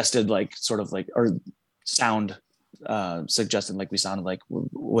suggested, like sort of like, or sound suggested like we sounded like,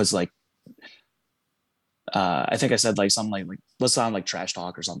 was like, I think I said like something like let's sound like Trash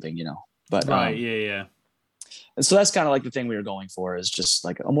Talk or something, but Right. Yeah. Yeah. and so that's kind of like the thing we were going for, is just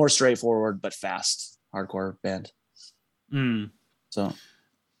like a more straightforward but fast hardcore band. Mm. So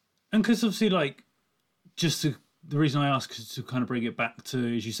And because obviously, like, the reason I ask is to kind of bring it back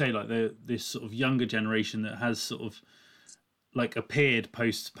to, as you say, like this sort of younger generation that has sort of like appeared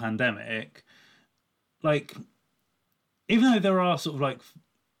post pandemic. Like, even though there are sort of like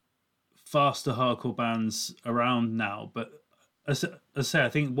faster hardcore bands around now, but as I say, I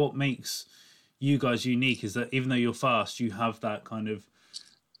think what makes you guys unique is that even though you're fast, you have that kind of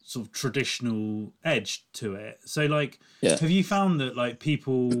sort of traditional edge to it. So, like, yeah. have you found that like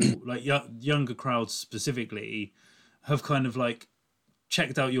people, like younger crowds specifically, have kind of like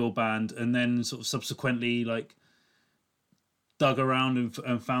checked out your band and then sort of subsequently like dug around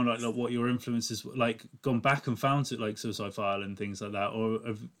and found out like what your influences were, like gone back and found it like Suicide File and things like that, or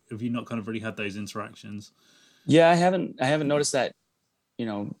have you not kind of really had those interactions? Yeah, I haven't noticed that, you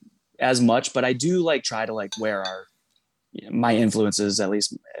know as much, but I do like try to like wear our my influences, at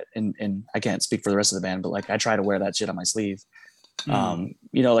least in I can't speak for the rest of the band, but like I try to wear that shit on my sleeve. Mm.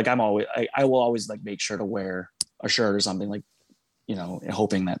 Like I will always like make sure to wear a shirt or something, like,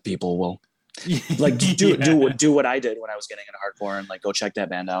 hoping that people will like Yeah. do what I did when I was getting into hardcore, and like go check that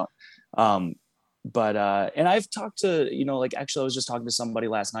band out. Um, but and I've talked to, like, actually I was just talking to somebody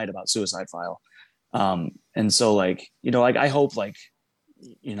last night about Suicide File. And so like, like I hope like,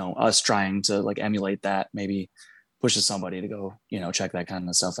 us trying to like emulate that maybe pushes somebody to go, check that kind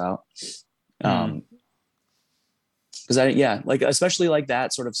of stuff out. Mm. Um, because like especially like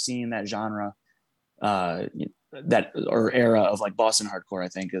that sort of seeing that genre, that or era of like Boston hardcore, I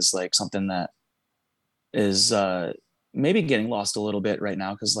think is like something that is maybe getting lost a little bit right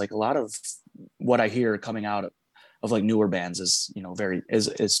now, because like a lot of what I hear coming out of like newer bands is very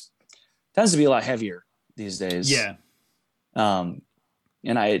is tends to be a lot heavier these days. Yeah.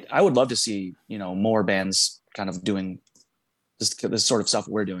 And I would love to see more bands kind of doing this sort of stuff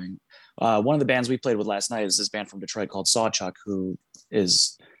we're doing. One of the bands we played with last night is this band from Detroit called Sawchuck, who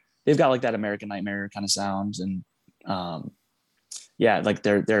they've got like that American Nightmare kind of sound, and like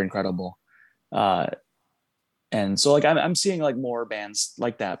they're incredible. And so like I'm seeing like more bands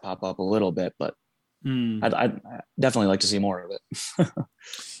like that pop up a little bit, but I'd definitely like to see more of it.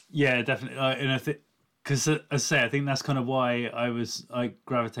 Yeah, definitely. And I think, because as I say, I think that's kind of why I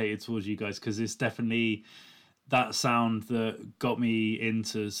gravitated towards you guys, because it's definitely that sound that got me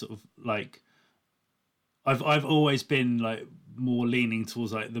into sort of like, I've always been like more leaning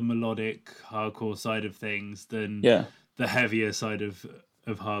towards like the melodic hardcore side of things than the heavier side of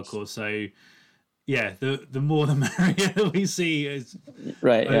hardcore. So yeah, the more the merrier that we see is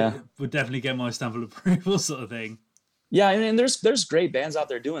right. Would definitely get my stamp of approval, sort of thing. Yeah, and there's great bands out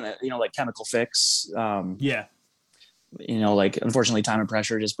there doing that. Like Chemical Fix. Like unfortunately, Time and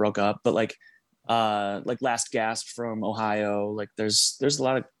Pressure just broke up, but like Last Gasp from Ohio. Like there's a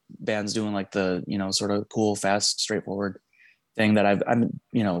lot of bands doing like the sort of cool, fast, straightforward thing that I'm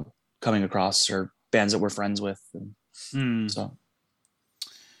coming across, or bands that we're friends with. So.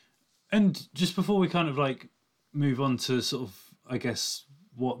 And just before we kind of like move on to sort of, I guess,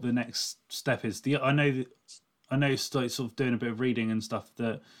 what the next step is, I know like sort of doing a bit of reading and stuff,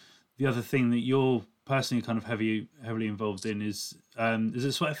 that the other thing that you're personally kind of heavily involved in is it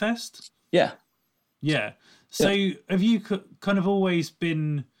Sweatfest? Yeah. So have you kind of always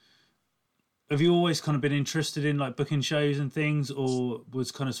been interested in like booking shows and things, or was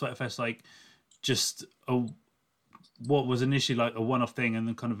kind of Sweatfest like just what was initially like a one-off thing and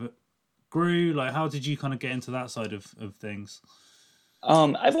then kind of grew? Like, how did you kind of get into that side of things?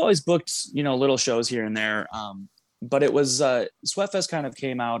 I've always booked little shows here and there, but it was Sweatfest kind of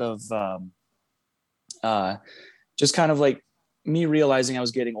came out of just kind of like me realizing I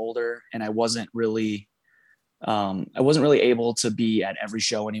was getting older, and I wasn't really able to be at every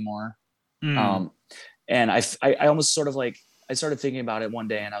show anymore. And I almost sort of like, I started thinking about it one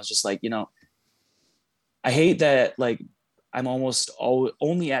day, and I was just like, I hate that like I'm almost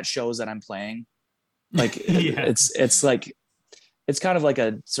only at shows that I'm playing. Like it's like, it's kind of like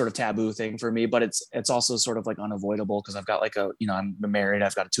a sort of taboo thing for me, but it's also sort of like unavoidable, because I've got like I'm married,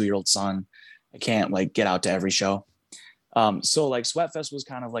 I've got a 2-year-old son. I can't like get out to every show. So like Sweatfest was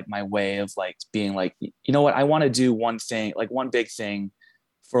kind of like my way of like being like, what, I want to do one thing, like one big thing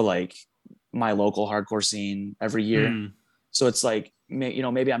for like my local hardcore scene every year. So it's like,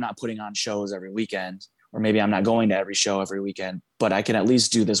 maybe I'm not putting on shows every weekend, or maybe I'm not going to every show every weekend, but I can at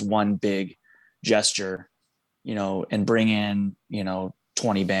least do this one big gesture, and bring in,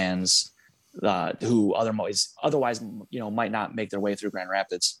 20 bands who otherwise, might not make their way through Grand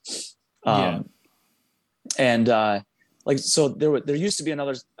Rapids. And like, so there used to be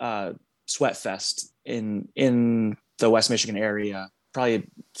another Sweatfest in the West Michigan area, probably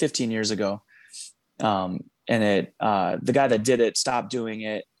 15 years ago. And the guy that did it stopped doing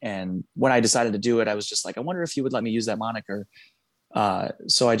it. And when I decided to do it, I was just like, I wonder if he would let me use that moniker.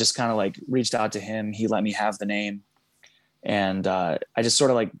 So I just kind of like reached out to him. He let me have the name. And I just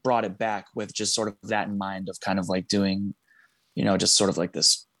sort of like brought it back with just sort of that in mind, of kind of like doing, just sort of like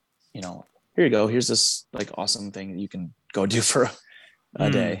this, here you go, here's this like awesome thing that you can go do for a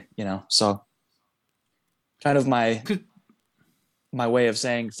day, so kind of my way of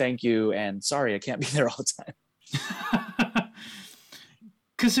saying thank you and sorry I can't be there all the time.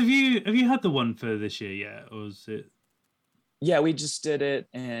 Because have you had the one for this year yet, or is it? Yeah, we just did it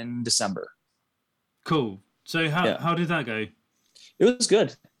in December. Cool. So how did that go? It was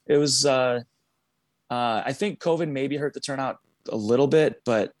good. It was I think COVID maybe hurt the turnout a little bit,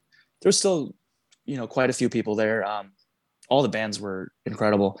 but there's still quite a few people there. All the bands were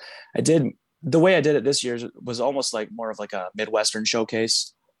incredible. The way I did it this year was almost like more of like a Midwestern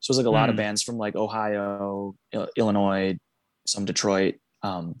showcase. So it was like a lot of bands from like Ohio, Illinois, some Detroit.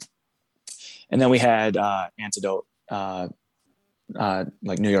 And then we had Antidote,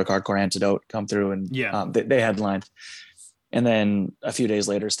 like New York Hardcore Antidote come through, and they headlined. And then a few days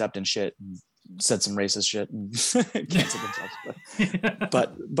later stepped in shit and said some racist shit and canceled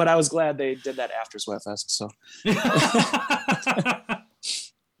themselves. But I was glad they did that after Sweatfest. So,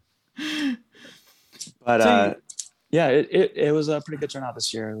 but it was a pretty good turnout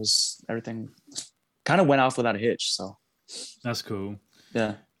this year. It was everything kind of went off without a hitch. So That's cool.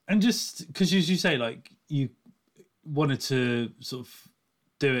 yeah. And just because, as you say, like you wanted to sort of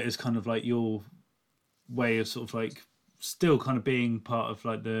do it as kind of like your way of sort of like still kind of being part of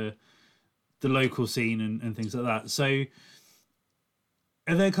like the local scene and things like that. So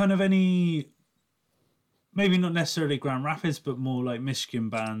are there kind of any, maybe not necessarily Grand Rapids, but more like Michigan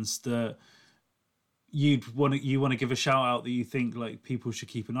bands that you want to give a shout out that you think like people should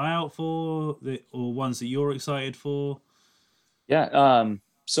keep an eye out for, that, or ones that you're excited for? Yeah.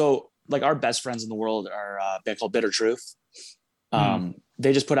 So like our best friends in the world are a band called Bitter Truth. Mm.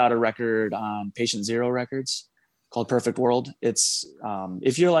 They just put out a record on Patient Zero Records called Perfect World. It's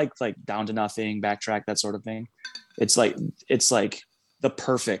if you're like Down to Nothing, Backtrack, that sort of thing, it's like the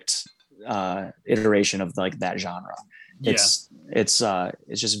perfect iteration of like that genre. Yeah. It's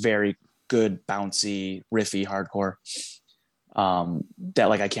just very good, bouncy, riffy hardcore. That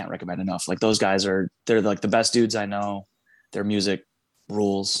like I can't recommend enough. Like those guys they're like the best dudes I know. Their music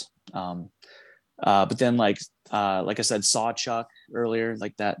rules. But then like I said, Sawchuck earlier,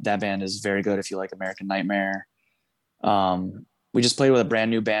 like that band is very good if you like American Nightmare. We just played with a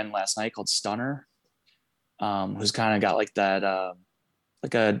brand new band last night called Stunner, who's kind of got like that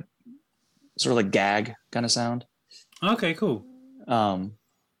like a sort of like gag kind of sound. Okay, cool. I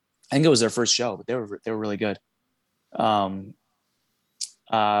think it was their first show, but they were really good. From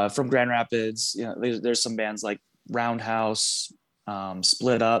Grand Rapids, you know, there's some bands like Roundhouse,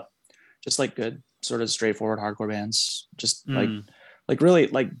 Split Up, just like good sort of straightforward hardcore bands, just like really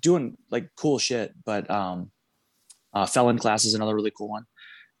like doing like cool shit. But Felon Class is another really cool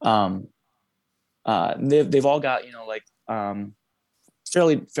one. They've all got, you know, like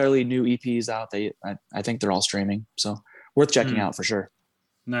fairly new EPs out. I think they're all streaming, so worth checking out for sure.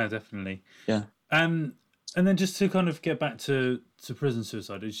 No, definitely. Yeah. And then just to kind of get back to Prison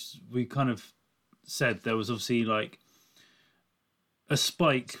Suicide, we kind of said there was obviously like a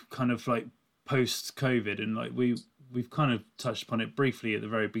spike kind of like post COVID, and like we've kind of touched upon it briefly at the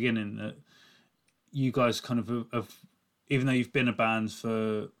very beginning, that you guys kind of have, even though you've been a band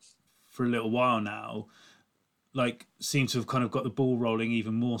for a little while now, like seem to have kind of got the ball rolling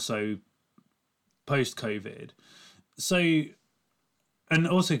even more so post COVID. So, and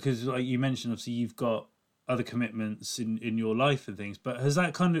also because like you mentioned, obviously you've got other commitments in your life and things, but has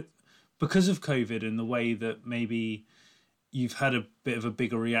that kind of, because of COVID and the way that maybe you've had a bit of a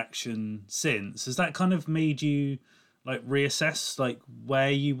bigger reaction since, has that kind of made you like reassess like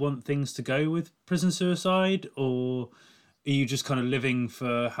where you want things to go with Prison Suicide, or are you just kind of living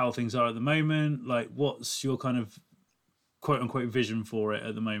for how things are at the moment? Like what's your kind of quote unquote vision for it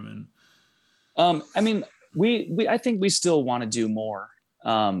at the moment? I mean, we I think we still want to do more.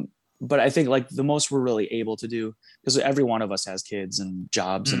 But I think like the most we're really able to do, because every one of us has kids and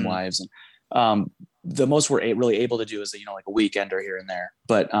jobs and wives, and the most we're really able to do is, you know, like a weekender here and there.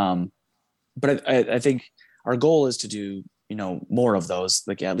 But I think our goal is to do, you know, more of those,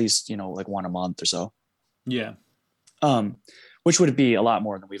 like at least, you know, like one a month or so. Yeah. Which would be a lot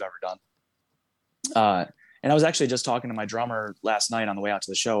more than we've ever done. And I was actually just talking to my drummer last night on the way out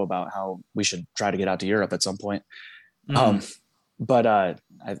to the show about how we should try to get out to Europe at some point. But I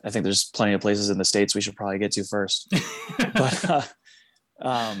think there's plenty of places in the States we should probably get to first.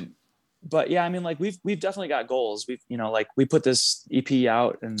 But yeah, I mean, like we've definitely got goals. We've, you know, like we put this EP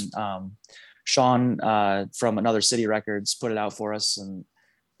out, and Sean from Another City Records put it out for us, and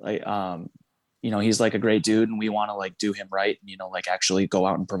like you know, he's like a great dude, and we want to like do him right, and, you know, like actually go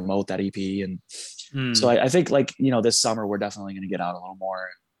out and promote that EP. And so I think like, you know, this summer we're definitely going to get out a little more.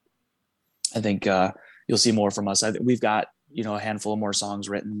 I think you'll see more from us. We've got, you know, a handful of more songs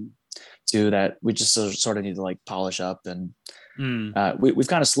written too that we just sort of need to like polish up. And we've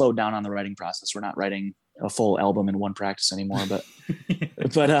kind of slowed down on the writing process. We're not writing a full album in one practice anymore, but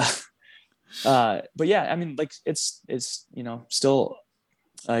but yeah, I mean, like it's, you know, still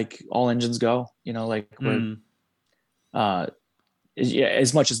like all engines go, you know, like we're yeah,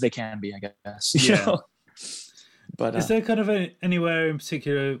 as much as they can be, I guess. Yeah. You know? But is there kind of anywhere in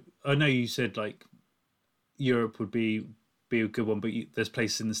particular? I know you said like Europe would be a good one, but there's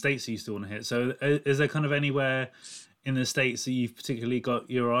places in the States that you still want to hit. So is there kind of anywhere in the States that you've particularly got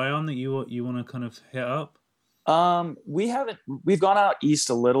your eye on that you want to kind of hit up? We've gone out east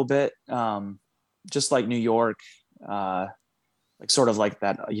a little bit, just like New York, like sort of like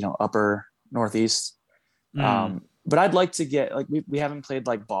that, you know, upper Northeast. But I'd like to get, like, we haven't played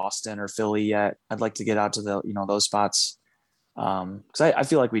like Boston or Philly yet. I'd like to get out to the, you know, those spots. Cause I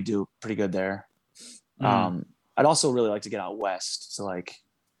feel like we do pretty good there. I'd also really like to get out west. So like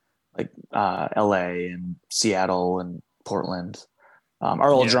LA and Seattle and Portland.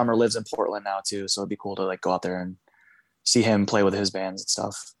 Our old drummer lives in Portland now too, so it'd be cool to like go out there and see him play with his bands and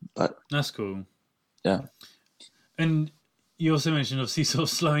stuff. But that's cool. Yeah. And you also mentioned obviously sort of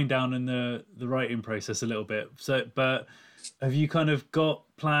slowing down in the writing process a little bit. So, but have you kind of got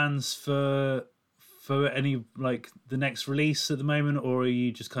plans for any like the next release at the moment, or are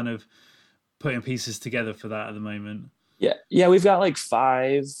you just kind of putting pieces together for that at the moment? Yeah, we've got like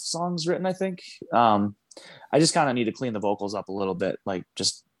 5 songs written, I think. I just kind of need to clean the vocals up a little bit. Like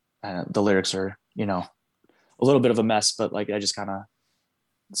just the lyrics are, a little bit of a mess, but like I just kind of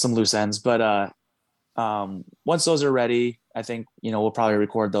some loose ends. But once those are ready, I think, we'll probably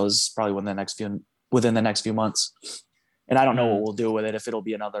record those probably within the next few months. And I don't know what we'll do with it, if it'll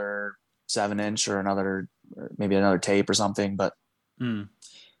be another 7-inch or maybe another tape or something. But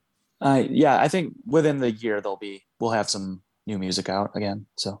I think within the year we'll have some new music out again.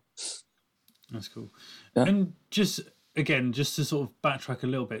 So that's cool. Yeah. And just to sort of backtrack a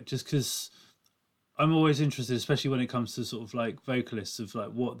little bit, just because I'm always interested, especially when it comes to sort of like vocalists, of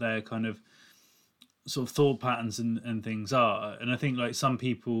like what their kind of sort of thought patterns and things are. And I think like some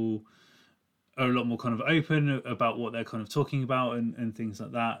people are a lot more kind of open about what they're kind of talking about and things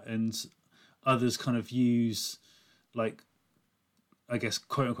like that. And others kind of use like, I guess,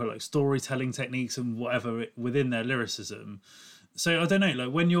 quote unquote, like storytelling techniques and whatever within their lyricism. So I don't know,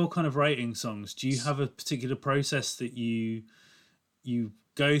 like when you're kind of writing songs, do you have a particular process that you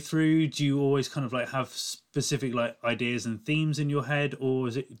go through? Do you always kind of like have specific like ideas and themes in your head, or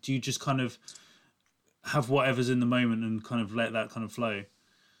do you just kind of have whatever's in the moment and kind of let that kind of flow?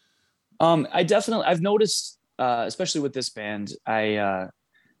 I've noticed, especially with this band,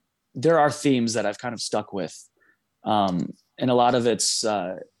 there are themes that I've kind of stuck with. And a lot of it's,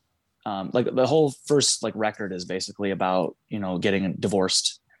 like the whole first like record is basically about, getting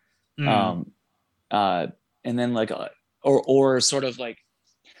divorced. And then like, or sort of like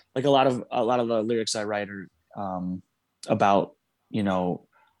a lot of the lyrics I write are, about,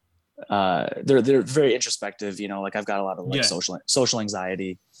 they're very introspective, like I've got a lot of like social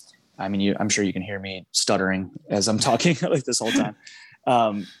anxiety. I mean, I'm sure you can hear me stuttering as I'm talking like this whole time.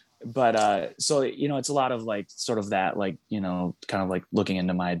 But so, it's a lot of like sort of that, like, kind of like looking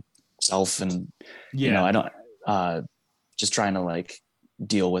into myself and, I don't, just trying to like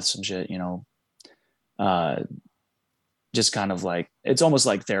deal with some shit, just kind of like, it's almost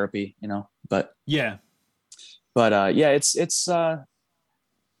like therapy, but yeah, it's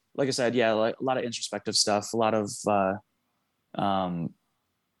like I said, like a lot of introspective stuff, a lot of,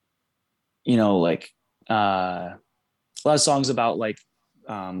 like a lot of songs about like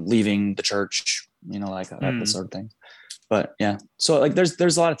leaving the church, like that sort of thing. But yeah, so like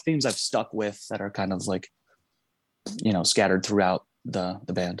there's a lot of themes I've stuck with that are kind of like, scattered throughout the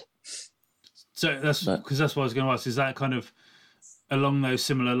band. So that's what I was going to ask. Is that kind of along those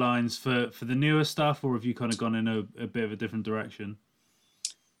similar lines for the newer stuff, or have you kind of gone in a bit of a different direction?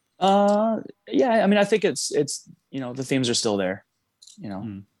 Yeah, I mean, I think it's the themes are still there,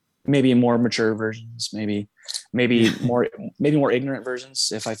 maybe more mature versions, maybe more ignorant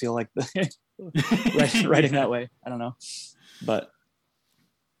versions, if I feel like writing that way. I don't know, but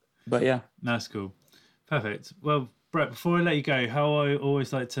yeah, that's cool. Perfect. Well, Brett, before I let you go, how I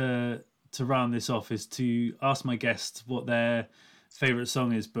always like to round this off is to ask my guests what their favorite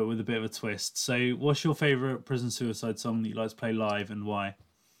song is, but with a bit of a twist. So what's your favorite Prison Suicide song that you like to play live, and why?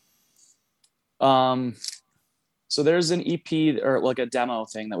 So there's an EP or like a demo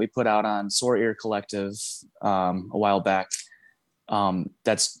thing that we put out on Sore Ear Collective a while back.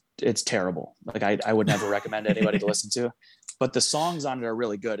 It's terrible. Like I would never recommend anybody to listen to, but the songs on it are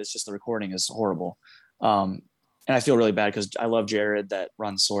really good. It's just the recording is horrible. And I feel really bad because I love Jared that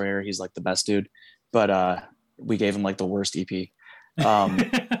runs Sore Ear. He's like the best dude, but we gave him like the worst EP.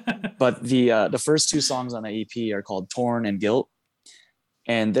 But the first 2 songs on the EP are called Torn and Guilt.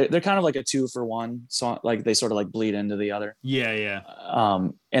 And they're kind of like a 2-for-1 song. Like they sort of like bleed into the other. Yeah.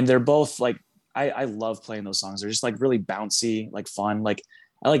 And they're both like, I love playing those songs. They're just like really bouncy, like fun. Like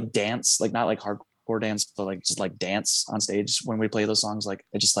I like dance, like not like hardcore dance, but like just like dance on stage when we play those songs. Like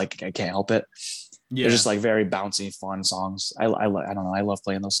I just like, I can't help it. Yeah. They're just like very bouncy, fun songs. I don't know. I love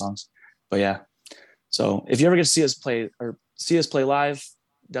playing those songs, but yeah. So if you ever get to see us play live,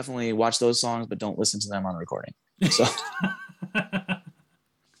 definitely watch those songs, but don't listen to them on the recording. So.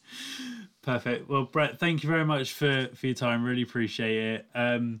 Perfect. Well, Brett, thank you very much for your time. Really appreciate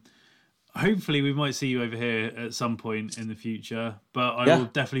it. Hopefully we might see you over here at some point in the future, but I will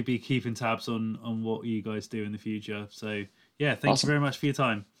definitely be keeping tabs on what you guys do in the future. So yeah, thank you very much for your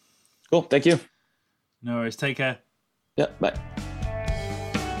time. Cool. Thank you. No worries. Take care. Yeah. Bye.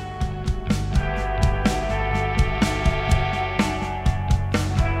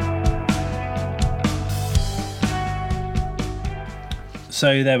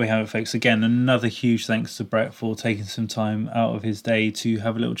 So there we have it, folks. Again, another huge thanks to Brett for taking some time out of his day to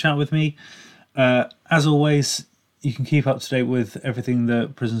have a little chat with me. As always, you can keep up to date with everything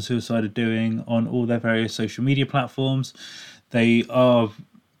that Prison Suicide are doing on all their various social media platforms. They are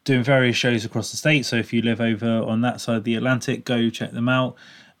doing various shows across the state, so if you live over on that side of the Atlantic, go check them out.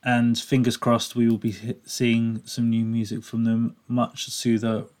 And fingers crossed, we will be seeing some new music from them much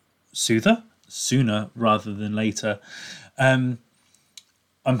sooner rather than later.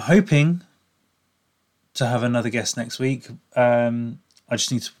 I'm hoping to have another guest next week. I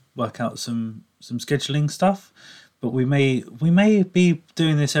just need to work out some scheduling stuff, but we may be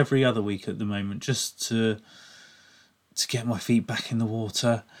doing this every other week at the moment, just to get my feet back in the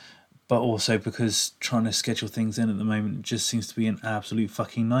water, but also because trying to schedule things in at the moment just seems to be an absolute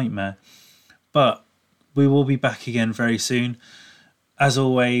fucking nightmare. But we will be back again very soon. As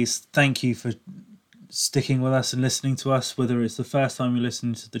always, thank you for sticking with us and listening to us, whether it's the first time you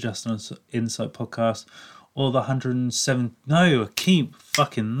listen to the Justin Insight podcast or the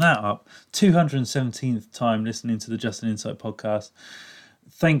 217th time listening to the Justin Insight podcast.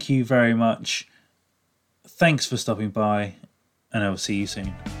 Thank you very much. Thanks for stopping by, and I will see you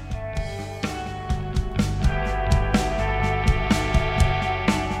soon.